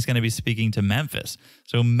day he's going to be speaking to Memphis.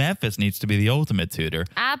 So Memphis needs to be the ultimate tutor.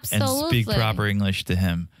 Absolutely. And speak proper English to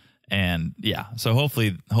him. And yeah, so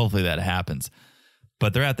hopefully that happens.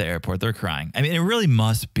 But they're at the airport. They're crying. I mean, it really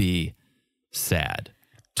must be sad.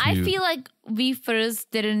 I feel like we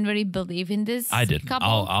first didn't really believe in this I didn't. couple.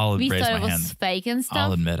 I'll we raise thought my it was hand. fake and stuff.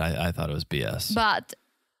 I'll admit I thought it was BS. But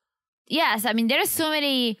yes, I mean, there are so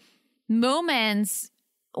many moments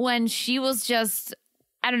when she was just,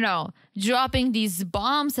 I don't know, dropping these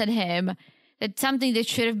bombs at him. That's something that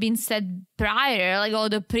should have been said prior, like all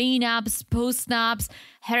the prenups, post-nups,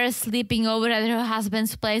 her sleeping over at her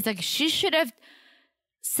husband's place. Like she should have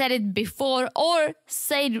said it before or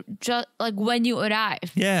say just like when you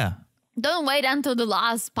arrive. Yeah. Don't wait until the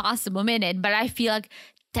last possible minute. But I feel like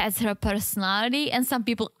that's her personality. And some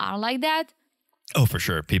people are like that. Oh, for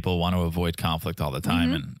sure. People want to avoid conflict all the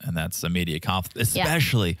time. And that's immediate conflict.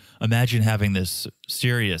 Especially imagine having this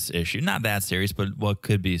serious issue. Not that serious, but what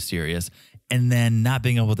could be serious. And then not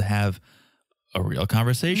being able to have a real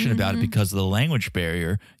conversation about it because of the language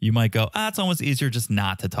barrier. You might go, it's almost easier just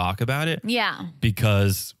not to talk about it. Yeah.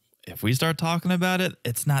 Because if we start talking about it,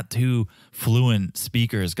 it's not two fluent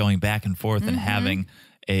speakers going back and forth and having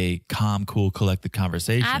a calm, cool, collected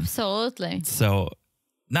conversation. Absolutely. So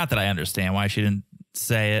not that I understand why she didn't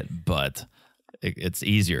say it, but it's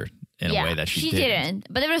easier in a way that she didn't.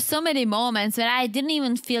 But there were so many moments when I didn't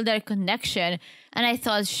even feel their connection. And I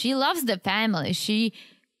thought she loves the family. She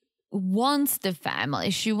wants the family.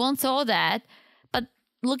 She wants all that. But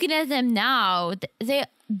looking at them now, they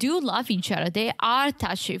do love each other. They are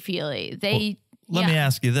touchy-feely. Let me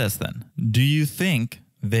ask you this then. Do you think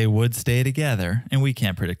they would stay together? And we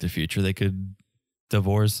can't predict the future. They could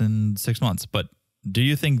divorce in 6 months. But do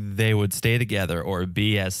you think they would stay together or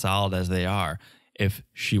be as solid as they are if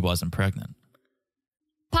she wasn't pregnant?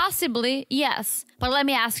 Possibly, yes. But let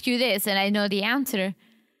me ask you this, and I know the answer.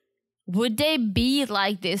 Would they be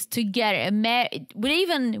like this together? Would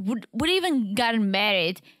even gotten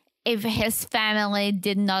married if his family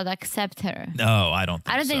did not accept her. No, I don't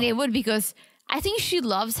think I don't think so. they would, because I think she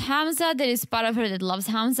loves Hamza. There is part of her that loves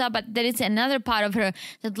Hamza, but there is another part of her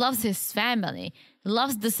that loves his family,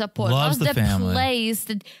 loves the support, Loves the family. place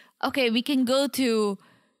that, okay, we can go to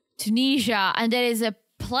Tunisia and there is a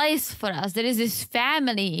place for us. There is this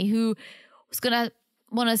family who's going to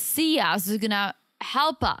want to see us, who's going to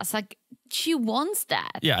help us. Like, she wants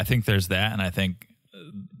that. Yeah, I think there's that. And I think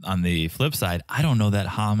on the flip side, I don't know that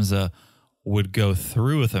Hamza would go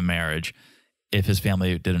through with a marriage if his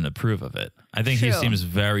family didn't approve of it. I think he True. seems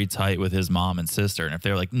very tight with his mom and sister. And if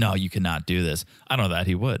they're like, no, you cannot do this, I don't know that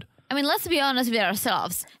he would. I mean, let's be honest with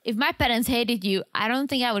ourselves. If my parents hated you, I don't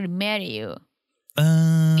think I would marry you.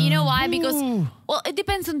 You know why? Because, well, it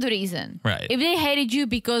depends on the reason. Right. If they hated you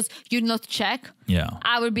because you're not Czech, Yeah.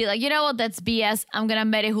 I would be like, you know what, that's BS. I'm going to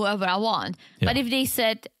marry whoever I want. Yeah. But if they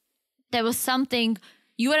said there was something,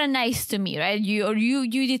 you were nice to me, right? You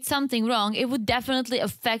did something wrong, it would definitely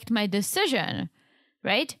affect my decision,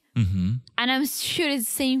 right? Mm-hmm. And I'm sure it's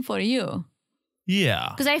the same for you. Yeah.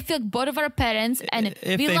 Because I feel both of our parents, and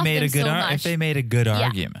If we they love made them a good so much. if they made a good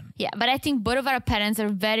argument. Yeah, but I think both of our parents are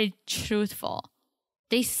very truthful.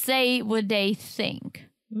 They say what they think.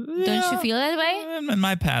 Don't you feel that way? In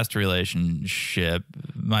my past relationship,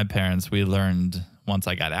 my parents, we learned once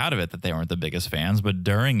I got out of it that they weren't the biggest fans, but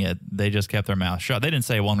during it, they just kept their mouth shut. They didn't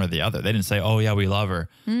say one or the other. They didn't say, oh, yeah, we love her.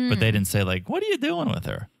 But they didn't say, like, what are you doing with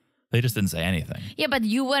her? They just didn't say anything. Yeah, but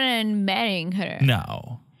you weren't marrying her.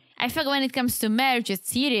 No. I feel like when it comes to marriage, it's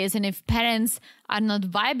serious. And if parents are not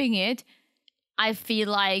vibing it, I feel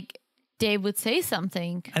like they would say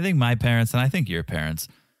something. I think my parents, and I think your parents,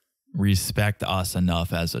 respect us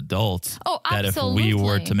enough as adults that if we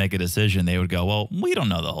were to make a decision, they would go, well, we don't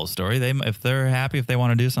know the whole story. If they're happy, if they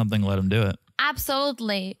want to do something, let them do it.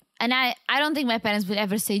 Absolutely. And I don't think my parents would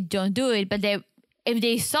ever say don't do it, but if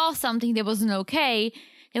they saw something that wasn't okay,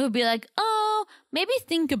 they would be like, oh, maybe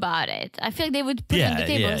think about it. I feel like they would put it on the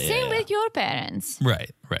table. Same with your parents. Right.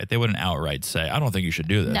 They wouldn't outright say, I don't think you should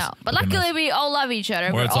do this. No, but luckily we all love each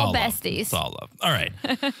other. We're all besties. It's all love. All right.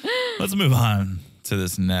 Let's move on to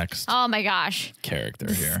this next Oh my gosh.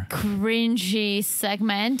 character here. Cringy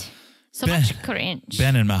segment. So much cringe.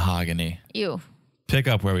 Ben and Mahogany. You. Pick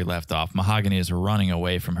up where we left off. Mahogany is running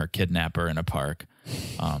away from her kidnapper in a park.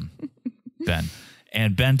 Ben.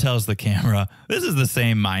 And Ben tells the camera, this is the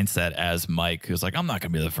same mindset as Mike, who's like, I'm not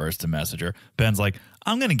going to be the first to message her. Ben's like,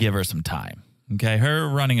 I'm going to give her some time. Okay, her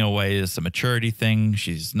running away is a maturity thing.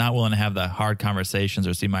 She's not willing to have the hard conversations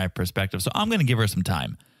or see my perspective. So I'm going to give her some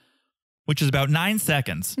time, which is about 9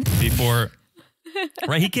 seconds before,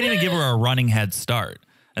 right? He can't even give her a running head start.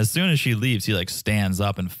 As soon as she leaves, he like stands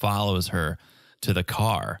up and follows her to the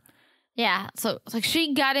car. Yeah, so it's like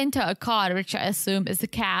she got into a car, which I assume is a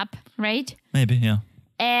cab, right? Maybe, yeah.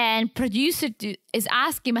 And producer is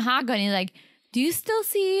asking Mahogany, like, do you still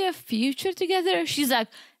see a future together? She's like,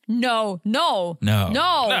 no,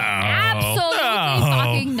 absolutely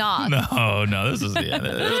fucking not. No, this is the end.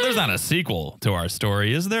 There's not a sequel to our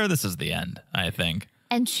story, is there? This is the end, I think.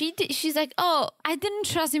 And she's like, oh, I didn't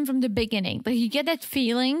trust him from the beginning. But you get that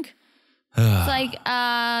feeling. It's like,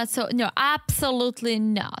 so no, absolutely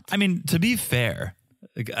not. I mean, to be fair,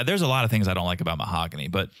 there's a lot of things I don't like about Mahogany,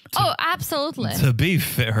 but absolutely. To be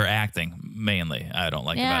fair, her acting mainly I don't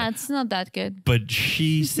like about it. Yeah, it's not that good. But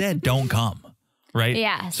she said, don't come. Right?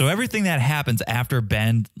 Yes. So everything that happens after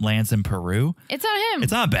Ben lands in Peru, it's on him.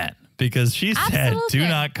 It's on Ben because she said, do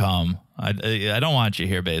not come. I don't want you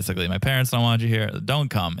here, basically. My parents don't want you here. Don't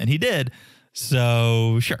come. And he did.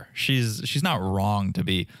 So sure, she's not wrong to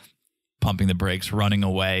be pumping the brakes, running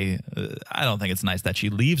away. I don't think it's nice that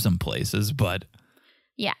she leaves him places, but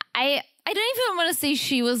yeah, I don't even want to say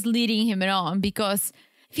she was leading him on, because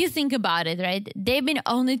if you think about it, right, they've been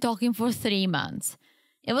only talking for 3 months.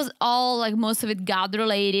 It was all like most of it God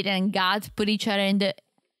related, and God put each other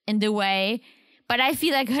in the way. But I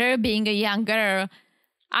feel like her being a young girl,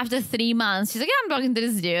 after 3 months, she's like, yeah, I'm talking to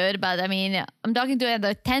this dude, but I mean, I'm talking to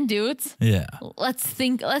another 10 dudes. Yeah. Let's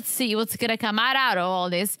see what's gonna come out of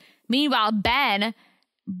all this. Meanwhile, Ben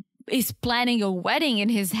is planning a wedding in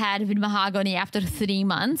his head with Mahogany after 3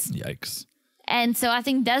 months. Yikes. And so I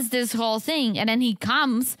think that's this whole thing. And then he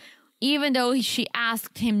comes, even though she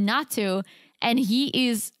asked him not to, and he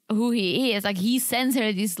is who he is. Like, he sends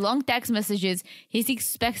her these long text messages. He's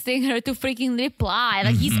expecting her to freaking reply.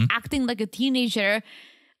 Like, he's acting like a teenager.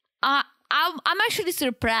 I'm actually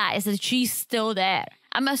surprised that she's still there.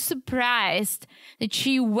 I'm surprised that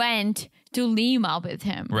she went to Lima with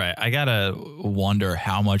him. Right. I gotta wonder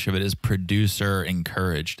how much of it is producer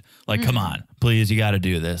encouraged. Like, come on, please, you gotta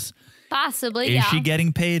do this. Possibly, Is she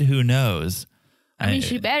getting paid? Who knows? I mean,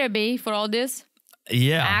 she better be for all this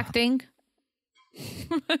acting.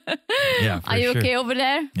 Yeah, Are you okay over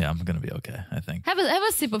there? Yeah, I'm gonna be okay, I think. Have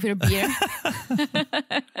a sip of your beer.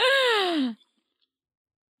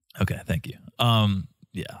 Okay, thank you.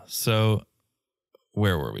 Yeah. So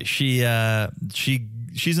where were we? She's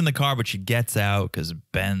in the car, but she gets out because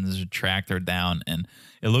Ben's tracked her down, and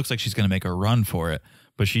it looks like she's gonna make a run for it.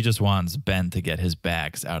 But she just wants Ben to get his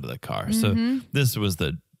bags out of the car. Mm-hmm. So this was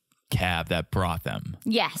the cab that brought them.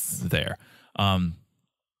 Yes. There.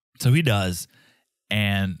 So he does,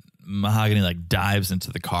 and Mahogany like dives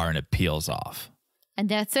into the car and it peels off. And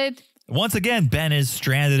that's it. Once again, Ben is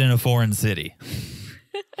stranded in a foreign city.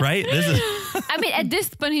 Right? I mean, at this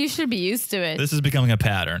point, he should be used to it. This is becoming a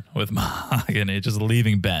pattern with Mahogany, just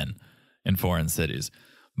leaving Ben in foreign cities.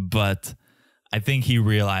 But I think he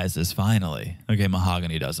realizes finally, okay,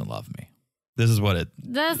 Mahogany doesn't love me. This is what it.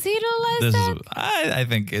 Does he realize that? I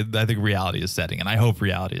think reality is setting, and I hope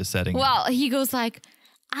reality is setting. Well, he goes like,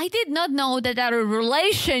 I did not know that our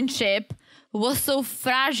relationship was so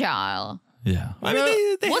fragile. Yeah, I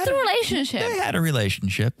mean, what a relationship? They had a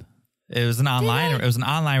relationship. It was an online. It was an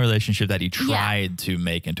online relationship that he tried to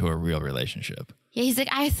make into a real relationship. Yeah, he's like,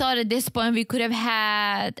 I thought at this point we could have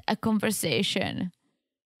had a conversation.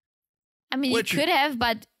 I mean, you could have,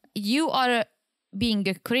 but you are being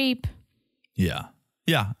a creep. Yeah.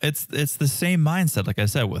 Yeah. It's the same mindset, like I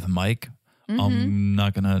said, with Mike. Mm-hmm. I'm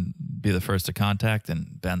not going to be the first to contact.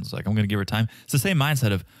 And Ben's like, I'm going to give her time. It's the same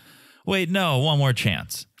mindset of, wait, no, one more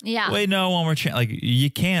chance. Yeah. Wait, no, one more chance. Like, you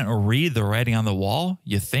can't read the writing on the wall.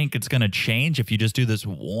 You think it's going to change if you just do this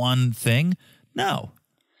one thing? No.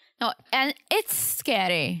 No, and it's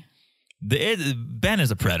scary. Ben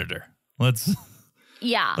is a predator. Let's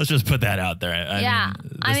just put that out there.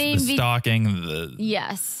 I mean, the stalking,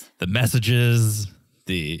 the messages,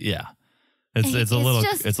 it's a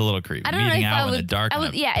little creepy. I don't Meeting know if out in the dark.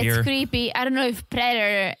 It's creepy. I don't know if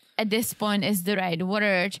predator at this point is the right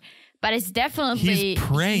word, but it's definitely he's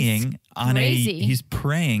preying on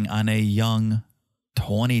a young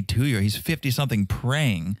 22-year. He's 50-something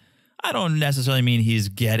preying. I don't necessarily mean he's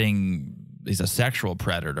a sexual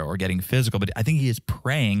predator or getting physical, but I think he is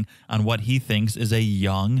preying on what he thinks is a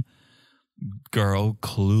young girl,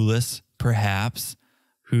 clueless perhaps,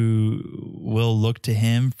 who will look to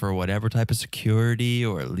him for whatever type of security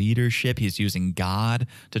or leadership. He's using God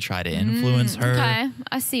to try to influence her. Okay,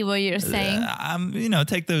 I see what you're saying.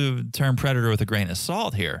 Take the term predator with a grain of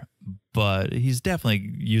salt here, but he's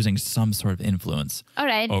definitely using some sort of influence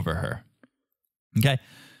over her. Okay,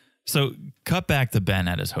 so cut back to Ben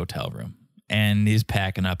at his hotel room, and he's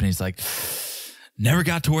packing up, and he's like, never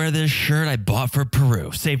got to wear this shirt I bought for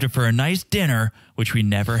Peru. Saved it for a nice dinner, which we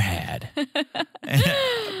never had.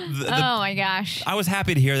 Oh, my gosh. I was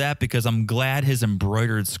happy to hear that because I'm glad his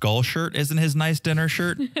embroidered skull shirt isn't his nice dinner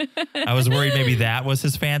shirt. I was worried maybe that was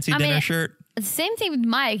his fancy dinner shirt. The same thing with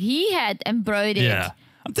Mike. He had embroidered. Yeah.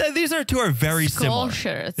 These two are very skull similar.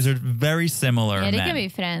 Shirts. These are very similar. Yeah, they can be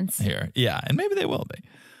friends. Here. Yeah, and maybe they will be.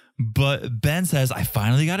 But Ben says, I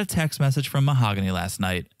finally got a text message from Mahogany last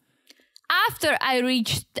night. After I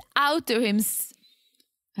reached out to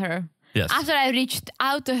her. Yes. After I reached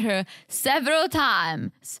out to her several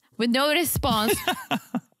times with no response.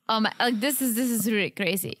 This is really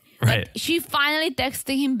crazy. Right. But she finally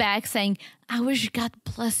texted him back saying, I wish God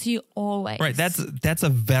bless you always. Right. That's a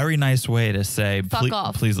very nice way to say, fuck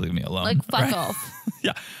off. Please leave me alone. Like, fuck off.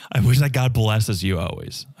 Yeah. I wish that God blesses you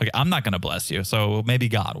always. Okay, I'm not going to bless you, so maybe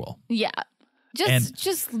God will. Yeah.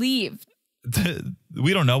 Just leave.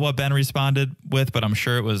 We don't know what Ben responded with, but I'm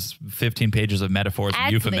sure it was 15 pages of metaphors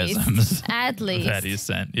and euphemisms. At least. That he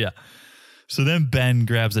sent. Yeah. So then Ben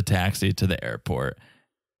grabs a taxi to the airport.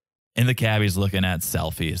 In the cab, he's looking at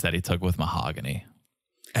selfies that he took with Mahogany.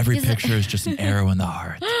 Every picture is just an arrow in the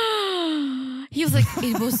heart. He was like,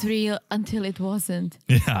 it was real until it wasn't.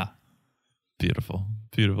 Yeah. Beautiful.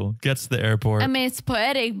 Beautiful. Gets to the airport. I mean, it's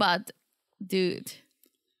poetic, but dude,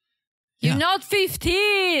 you're not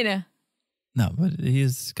 15. No, but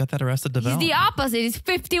he's got that Arrested Development. He's the opposite. He's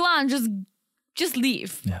 51. Just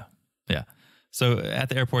leave. Yeah. Yeah. So at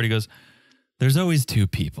the airport, he goes, there's always two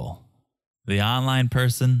people, the online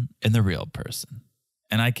person and the real person.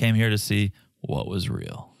 And I came here to see what was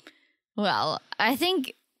real. Well, I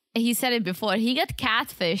think he said it before. He got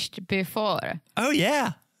catfished before. Oh,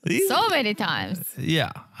 yeah. So many times.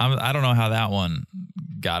 Yeah. I don't know how that one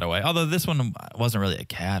got away. Although this one wasn't really a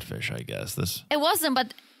catfish, I guess. It wasn't,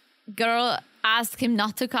 but girl asked him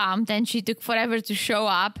not to come. Then she took forever to show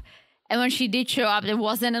up. And when she did show up, there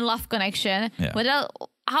wasn't a love connection. Yeah. But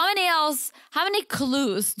how many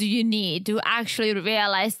clues do you need to actually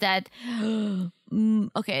realize that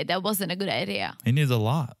Okay, that wasn't a good idea. He needs a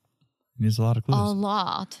lot. He needs a lot of clues. A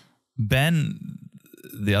lot. Ben,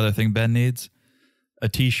 the other thing Ben needs, a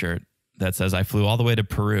t-shirt that says, I flew all the way to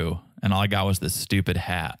Peru and all I got was this stupid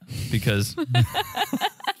hat, because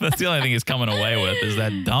that's the only thing he's coming away with is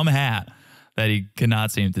that dumb hat that he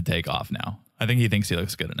cannot seem to take off now. I think he thinks he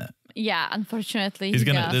looks good in it. Yeah, unfortunately, there's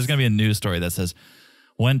going to be a news story that says,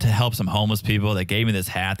 went to help some homeless people. They gave me this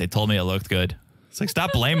hat. They told me it looked good. It's like,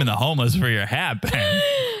 stop blaming the homeless for your hat,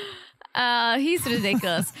 Ben. He's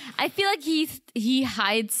ridiculous. I feel like he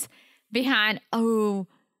hides behind, oh,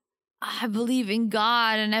 I believe in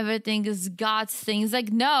God and everything is God's thing. It's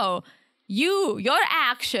like, no, your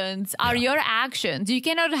actions are your actions. You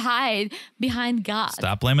cannot hide behind God.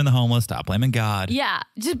 Stop blaming the homeless. Stop blaming God. Yeah,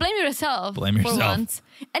 just blame yourself. Blame yourself. For once.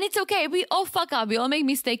 And it's okay. We all fuck up. We all make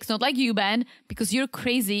mistakes. Not like you, Ben, because you're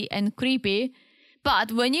crazy and creepy.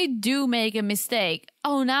 But when you do make a mistake,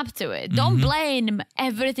 own up to it. Don't blame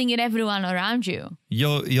everything and everyone around you.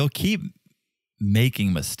 You'll keep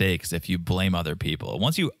making mistakes if you blame other people.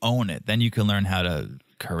 Once you own it, then you can learn how to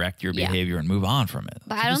correct your behavior and move on from it.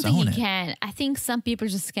 But I don't think you can. I think some people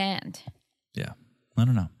just can't. Yeah. I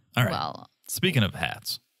don't know. All right. Well, speaking of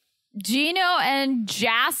hats. Gino and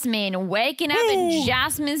Jasmine waking up in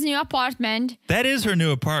Jasmine's new apartment. That is her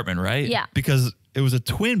new apartment, right? Yeah. Because it was a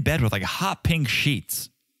twin bed with like hot pink sheets.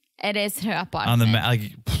 It is her apartment. On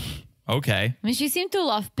the okay. I mean, she seemed to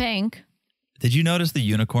love pink. Did you notice the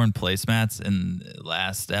unicorn placemats in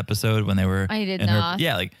last episode when they were? I did not.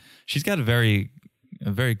 Yeah, like she's got a very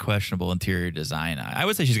questionable interior design. I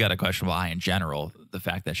would say she's got a questionable eye in general. The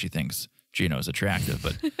fact that she thinks Gino is attractive,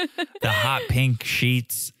 but the hot pink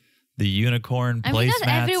sheets, the unicorn placemats. I mean, not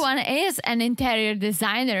everyone is an interior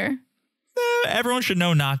designer. Everyone should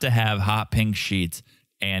know not to have hot pink sheets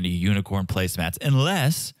and unicorn placemats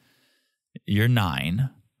unless you're 9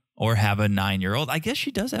 or have a 9-year-old. I guess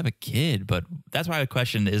she does have a kid, but that's why I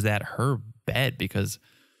question, is that her bed? Because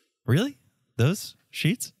really? Those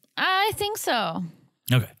sheets? I think so.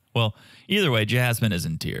 Okay. Well, either way, Jasmine is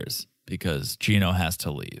in tears because Gino has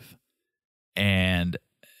to leave. And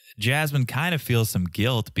Jasmine kind of feels some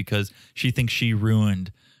guilt because she thinks she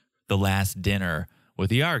ruined the last dinner with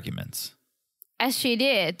the arguments. As she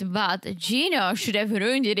did, but Gino should have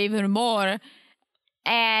ruined it even more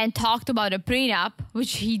and talked about a prenup,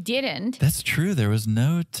 which he didn't. That's true. There was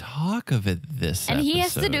no talk of it this episode. And he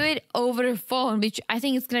has to do it over the phone, which I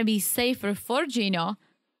think is going to be safer for Gino.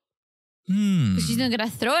 Because she's not going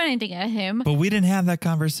to throw anything at him. But we didn't have that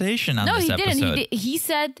conversation on this episode. No, he didn't. He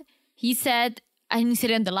said, and he said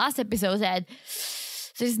in the last episode that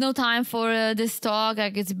there's no time for this talk.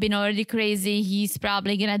 Like, it's been already crazy. He's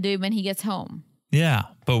probably going to do it when he gets home. Yeah,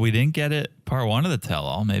 but we didn't get it part 1 of the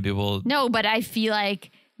tell-all. Maybe we'll... No, but I feel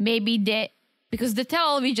like maybe because the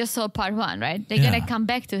tell-all we just saw part 1, right? They're going to come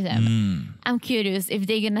back to them. I'm curious if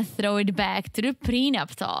they're going to throw it back to the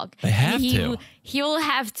prenup talk. They have to. He will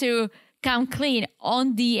have to come clean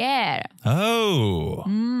on the air. Oh.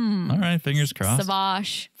 All right, fingers crossed.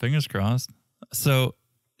 Savash. Fingers crossed. So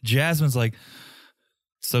Jasmine's like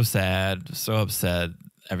so sad, so upset.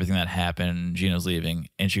 Everything that happened, Gino's leaving,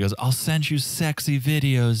 and she goes, I'll send you sexy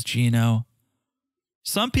videos, Gino.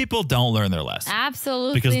 Some people don't learn their lesson.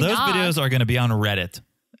 Absolutely because those not. videos are going to be on Reddit.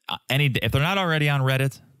 If they're not already on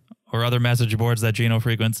Reddit or other message boards that Gino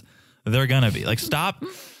frequents, they're going to be. Like, stop.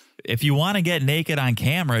 If you want to get naked on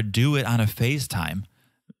camera, do it on a FaceTime.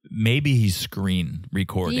 Maybe he's screen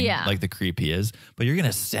recording like the creep he is, but you're going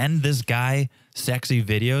to send this guy sexy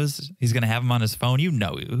videos. He's going to have them on his phone. You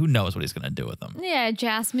know, who knows what he's going to do with them. Yeah,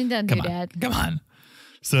 Jasmine doesn't do that. Come on.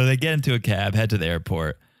 So they get into a cab, head to the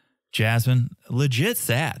airport. Jasmine, legit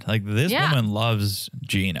sad. Like, this woman loves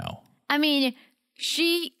Gino. I mean,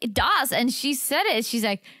 she does. And she said it. She's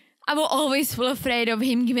like, I will always feel afraid of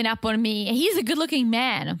him giving up on me. He's a good looking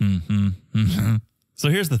man. So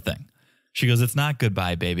here's the thing. She goes, it's not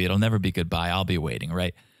goodbye, baby. It'll never be goodbye. I'll be waiting,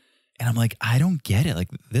 right? And I'm like, I don't get it. Like,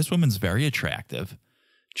 this woman's very attractive.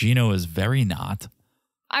 Gino is very not.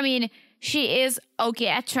 I mean, she is,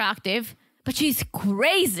 okay, attractive, but she's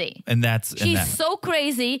crazy. And she's so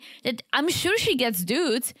crazy that I'm sure she gets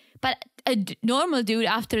dudes, but a normal dude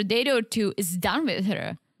after a date or two is done with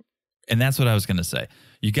her. And that's what I was going to say.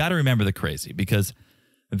 You got to remember the crazy, because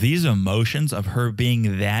these emotions of her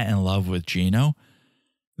being that in love with Gino,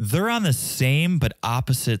 they're on the same but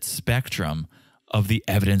opposite spectrum of the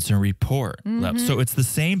evidence and report level. So it's the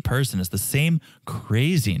same person. It's the same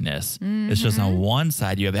craziness. It's just on one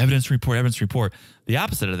side, you have evidence report. The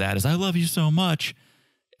opposite of that is, I love you so much.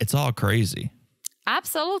 It's all crazy.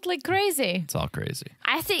 Absolutely crazy. It's all crazy.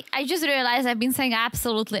 I just realized I've been saying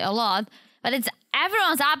absolutely a lot, But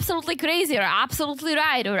everyone's absolutely crazy or absolutely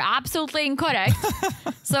right or absolutely incorrect.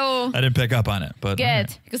 So I didn't pick up on it, but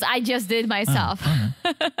good, because I just did myself.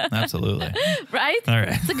 Absolutely. Right? All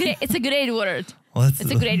right. It's a great word.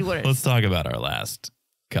 It's a great word. Let's talk about our last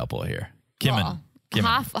couple here. Kim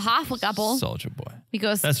half a couple. Soldier Boy.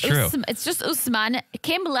 Because that's true. It's just Usman.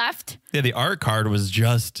 Kim left. Yeah, the art card was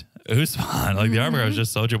just Usman. Like the art card was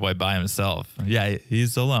just Soldier Boy by himself. Yeah,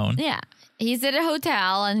 he's alone. Yeah. He's at a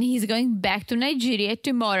hotel and he's going back to Nigeria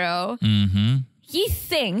tomorrow. Mm-hmm. He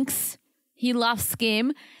thinks he loves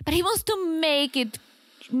Kim, but he wants to make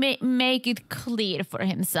it clear for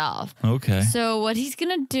himself. Okay. So what he's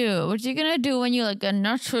gonna do? What you gonna do when you're like, I'm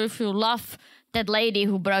not sure if you love that lady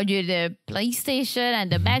who brought you the PlayStation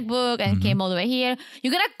and the MacBook and came all the way here?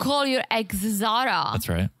 You're gonna call your ex Zara. That's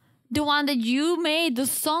right. The one that you made the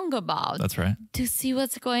song about. That's right. To see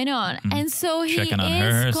what's going on. And so he Checking on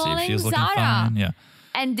is her, calling see if she's looking Zara. fine. Yeah.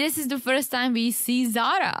 And this is the first time we see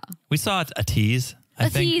Zara. We saw a tease. I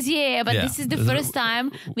think. Tease, yeah, but this is the first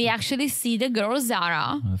time we actually see the girl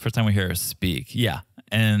Zara. The first time we hear her speak. Yeah.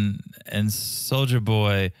 And Soldier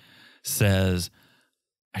Boy says,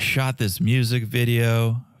 I shot this music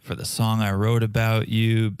video for the song I wrote about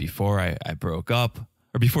you before I broke up,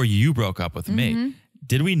 or before you broke up with me.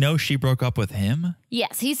 Did we know she broke up with him?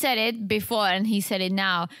 Yes, he said it before and he said it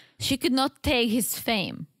now. She could not take his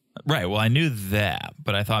fame. Right. Well, I knew that,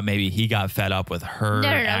 but I thought maybe he got fed up with her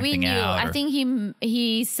acting we knew. out. I think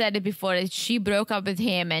he said it before that she broke up with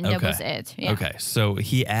him and that was it. Yeah. Okay. So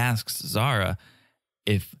he asks Zara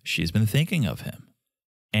if she's been thinking of him.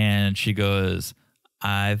 And she goes,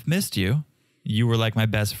 I've missed you. You were like my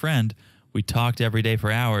best friend. We talked every day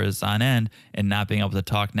for hours on end, and not being able to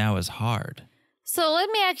talk now is hard. So let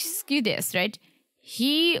me ask you this, right?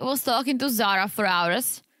 He was talking to Zara for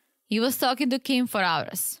hours. He was talking to Kim for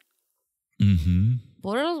hours. Mm-hmm.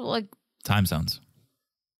 What are like time zones?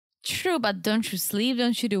 True, but don't you sleep?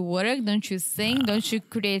 Don't you do work? Don't you sing? Don't you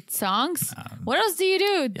create songs? What else do you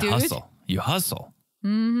do, dude? You hustle.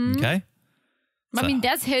 Okay? I mean,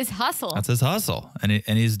 that's his hustle. That's his hustle. And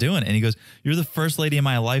he's doing it. And he goes, you're the first lady in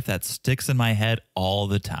my life that sticks in my head all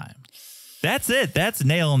the time. That's it. That's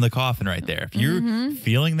nail in the coffin right there. If you're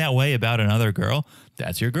feeling that way about another girl,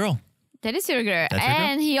 that's your girl. That is your girl.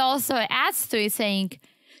 And he also adds to it saying,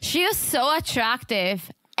 she is so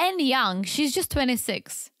attractive and young. She's just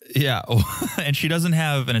 26. Yeah. And she doesn't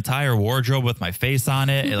have an entire wardrobe with my face on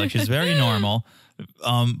it. Like, she's very normal.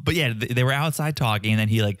 But yeah, they were outside talking, and then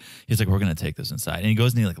he's like, we're gonna take this inside, and he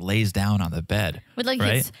goes and he like lays down on the bed with like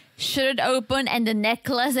his shirt open and the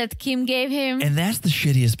necklace that Kim gave him. And that's the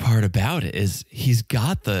shittiest part about it, is he's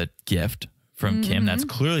got the gift from Kim. That's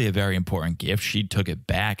clearly a very important gift. She took it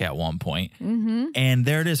back at one point, and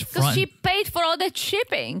there it is, because she paid for all that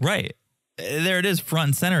shipping. Right there it is, front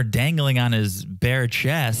and center, dangling on his bare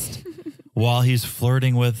chest while he's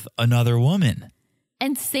flirting with another woman.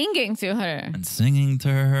 And singing to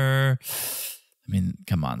her. I mean,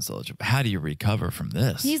 come on, Soldier. How do you recover from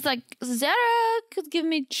this? He's like, Zara could give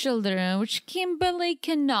me children, which Kimberly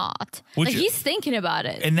cannot. He's thinking about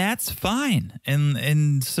it. And that's fine.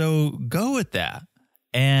 And so go with that.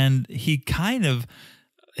 And he's trying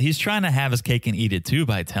to have his cake and eat it too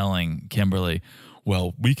by telling Kimberly,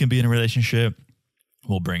 well, we can be in a relationship.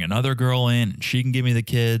 We'll bring another girl in and she can give me the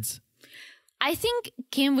kids. I think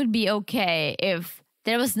Kim would be okay if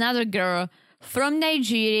there was another girl from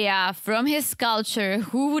Nigeria, from his culture,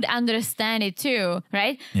 who would understand it too,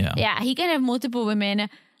 right? Yeah. Yeah, he can have multiple women.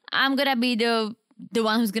 I'm going to be the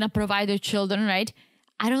one who's going to provide the children, right?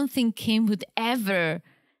 I don't think Kim would ever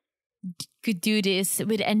could do this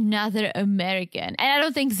with another American. And I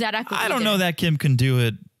don't think Zara could. I don't know that Kim can do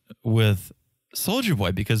it with Soldier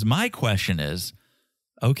Boy, because my question is,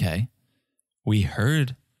 okay, we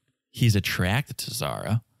heard he's attracted to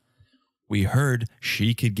Zara. We heard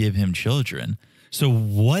she could give him children. So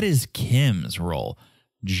what is Kim's role?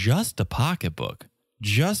 Just a pocketbook,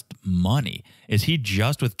 just money. Is he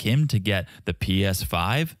just with Kim to get the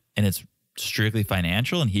PS5 and it's strictly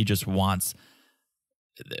financial and he just wants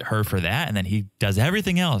her for that? And then he does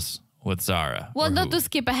everything else with Zara. Well, not to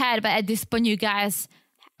skip ahead, but at this point, you guys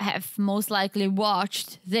have most likely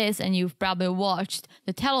watched this and you've probably watched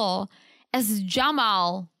the tell-all. As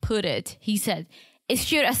Jamal put it, he said, is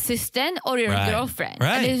she your assistant or your girlfriend?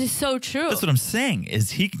 Right. And it is so true. That's what I'm saying,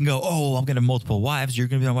 is he can go, oh, I'm going to have multiple wives. You're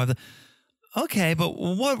going to be my wife. Okay, but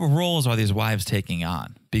what roles are these wives taking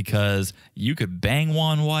on? Because you could bang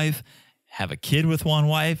one wife, have a kid with one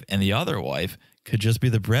wife, and the other wife could just be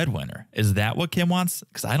the breadwinner. Is that what Kim wants?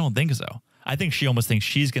 Because I don't think so. I think she almost thinks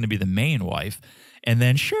she's going to be the main wife. And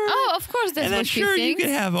then, sure. Oh, of course that's And then what she sure, you thinks.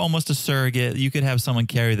 could have almost a surrogate. You could have someone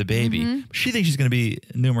carry the baby. She thinks she's going to be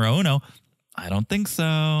numero uno. I don't think so.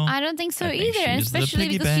 I don't think so I think either. And she's the especially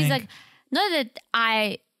piggy because she's bank. like, not that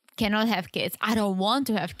I cannot have kids. I don't want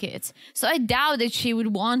to have kids. So I doubt that she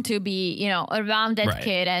would want to be, you know, around that Right.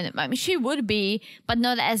 kid. And I mean, she would be, but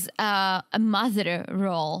not as a mother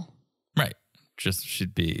role. Right. Just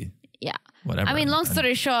she'd be Yeah. whatever. I mean, long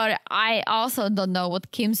story short, I also don't know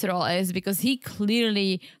what Kim's role is because he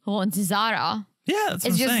clearly wants Zara. Yeah, that's what It's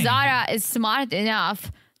I'm just saying. Zara is smart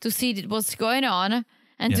enough to see what's going on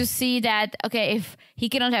and to see that, okay, if he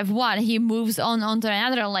cannot have one, he moves on to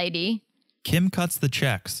another lady. Kim cuts the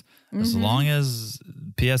checks. As Mm-hmm. long as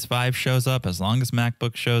PS5 shows up, as long as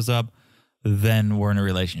MacBook shows up, then we're in a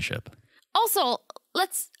relationship. Also,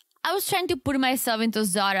 I was trying to put myself into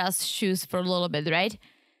Zara's shoes for a little bit, right?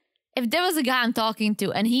 If there was a guy I'm talking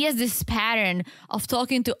to and he has this pattern of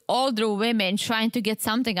talking to older women, trying to get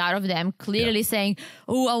something out of them, clearly saying,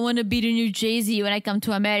 oh, I want to be the new Jay-Z when I come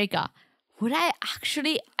to America. Would I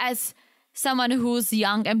actually, as someone who's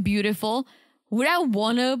young and beautiful, would I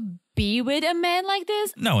want to be with a man like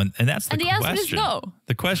this? No, and that's the And the question. answer is no.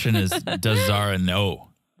 The question is, does Zara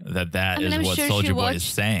know that is I'm what sure Soulja she Boy is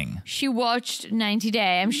watched- saying? She watched 90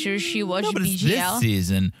 Day. I'm sure she watched No, but it's this BGL.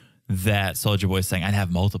 season that Soulja Boy is saying, I'd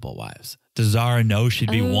have multiple wives. Does Zara know she'd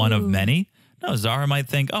be one of many? No, Zara might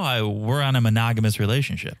think, we're on a monogamous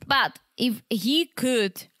relationship. But if he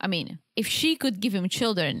could, I mean, if she could give him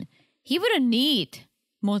children, he wouldn't need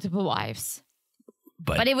multiple wives.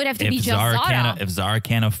 But it would have to be just Zara. If Zara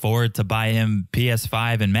can't afford to buy him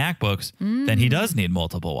PS5 and MacBooks, then he does need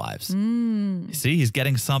multiple wives. You see, he's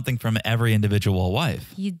getting something from every individual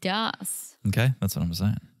wife. He does. Okay, that's what I'm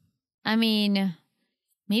saying. I mean,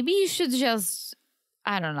 maybe you should just,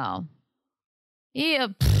 I don't know. Yeah,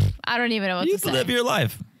 I don't even know what You to say. live your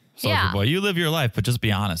life, Soulja Boy. You live your life, but just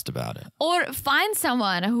be honest about it. Or find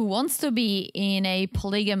someone who wants to be in a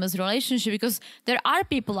polygamous relationship because there are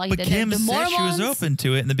people like But that. Kim the said she was Mormons, open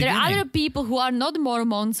to it in the there beginning. are other people who are not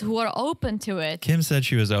Mormons who are open to it. Kim said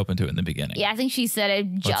she was open to it in the beginning. Yeah, I think she said it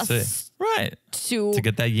Let's just see. Right. to To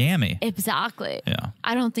get that yammy. exactly. Yeah.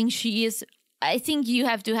 I don't think she is. I think you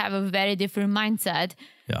have to have a very different mindset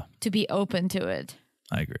Yeah, to be open to it.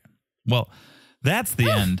 I agree. Well, that's the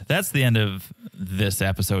end. That's the end of this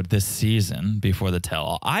episode, this season, before the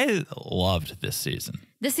tell-all. I loved this season.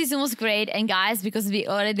 This season was great, and guys, because we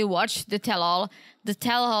already watched the tell-all, the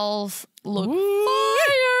tell-alls look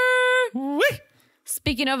fire. Whee!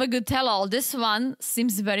 Speaking of a good tell-all, this one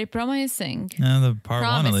seems very promising. The part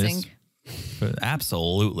one at Promising. least.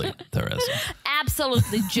 Absolutely, Teresa.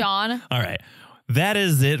 Absolutely, John. All right. That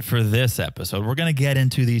is it for this episode. We're going to get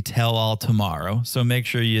into the tell-all tomorrow, so make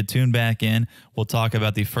sure you tune back in. We'll talk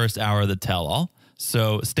about the first hour of the tell-all,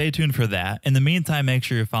 so stay tuned for that. In the meantime, make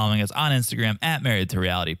sure you're following us on Instagram at Married to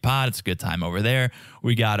Reality Pod. It's a good time over there.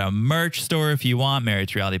 We got a merch store if you want,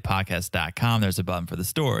 marriedtorealitypodcast.com. There's a button for the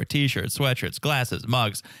store, t-shirts, sweatshirts, glasses,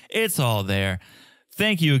 mugs. It's all there.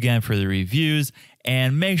 Thank you again for the reviews.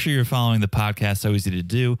 And make sure you're following the podcast. So easy to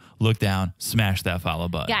do. Look down, smash that follow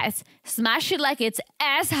button. Guys, smash it like it's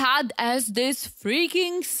as hot as this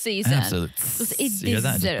freaking season. Absolutely. Because it You hear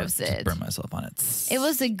that? deserves Just it. burn myself on it. It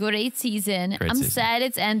was a great season. Great I'm season. sad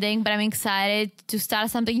it's ending, but I'm excited to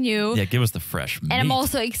start something new. Yeah, give us the fresh meat. And I'm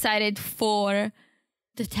also excited for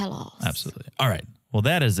the tell-alls. Absolutely. All right. Well,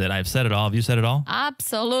 that is it. I've said it all. Have you said it all?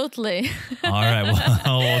 Absolutely. All right.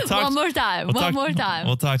 Well, we'll talk. One more time. One more time.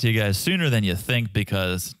 We'll talk to you guys sooner than you think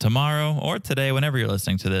because tomorrow or today, whenever you're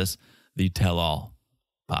listening to this, the Tell All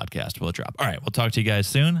podcast will drop. All right. We'll talk to you guys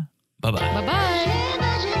soon. Bye-bye. Bye-bye.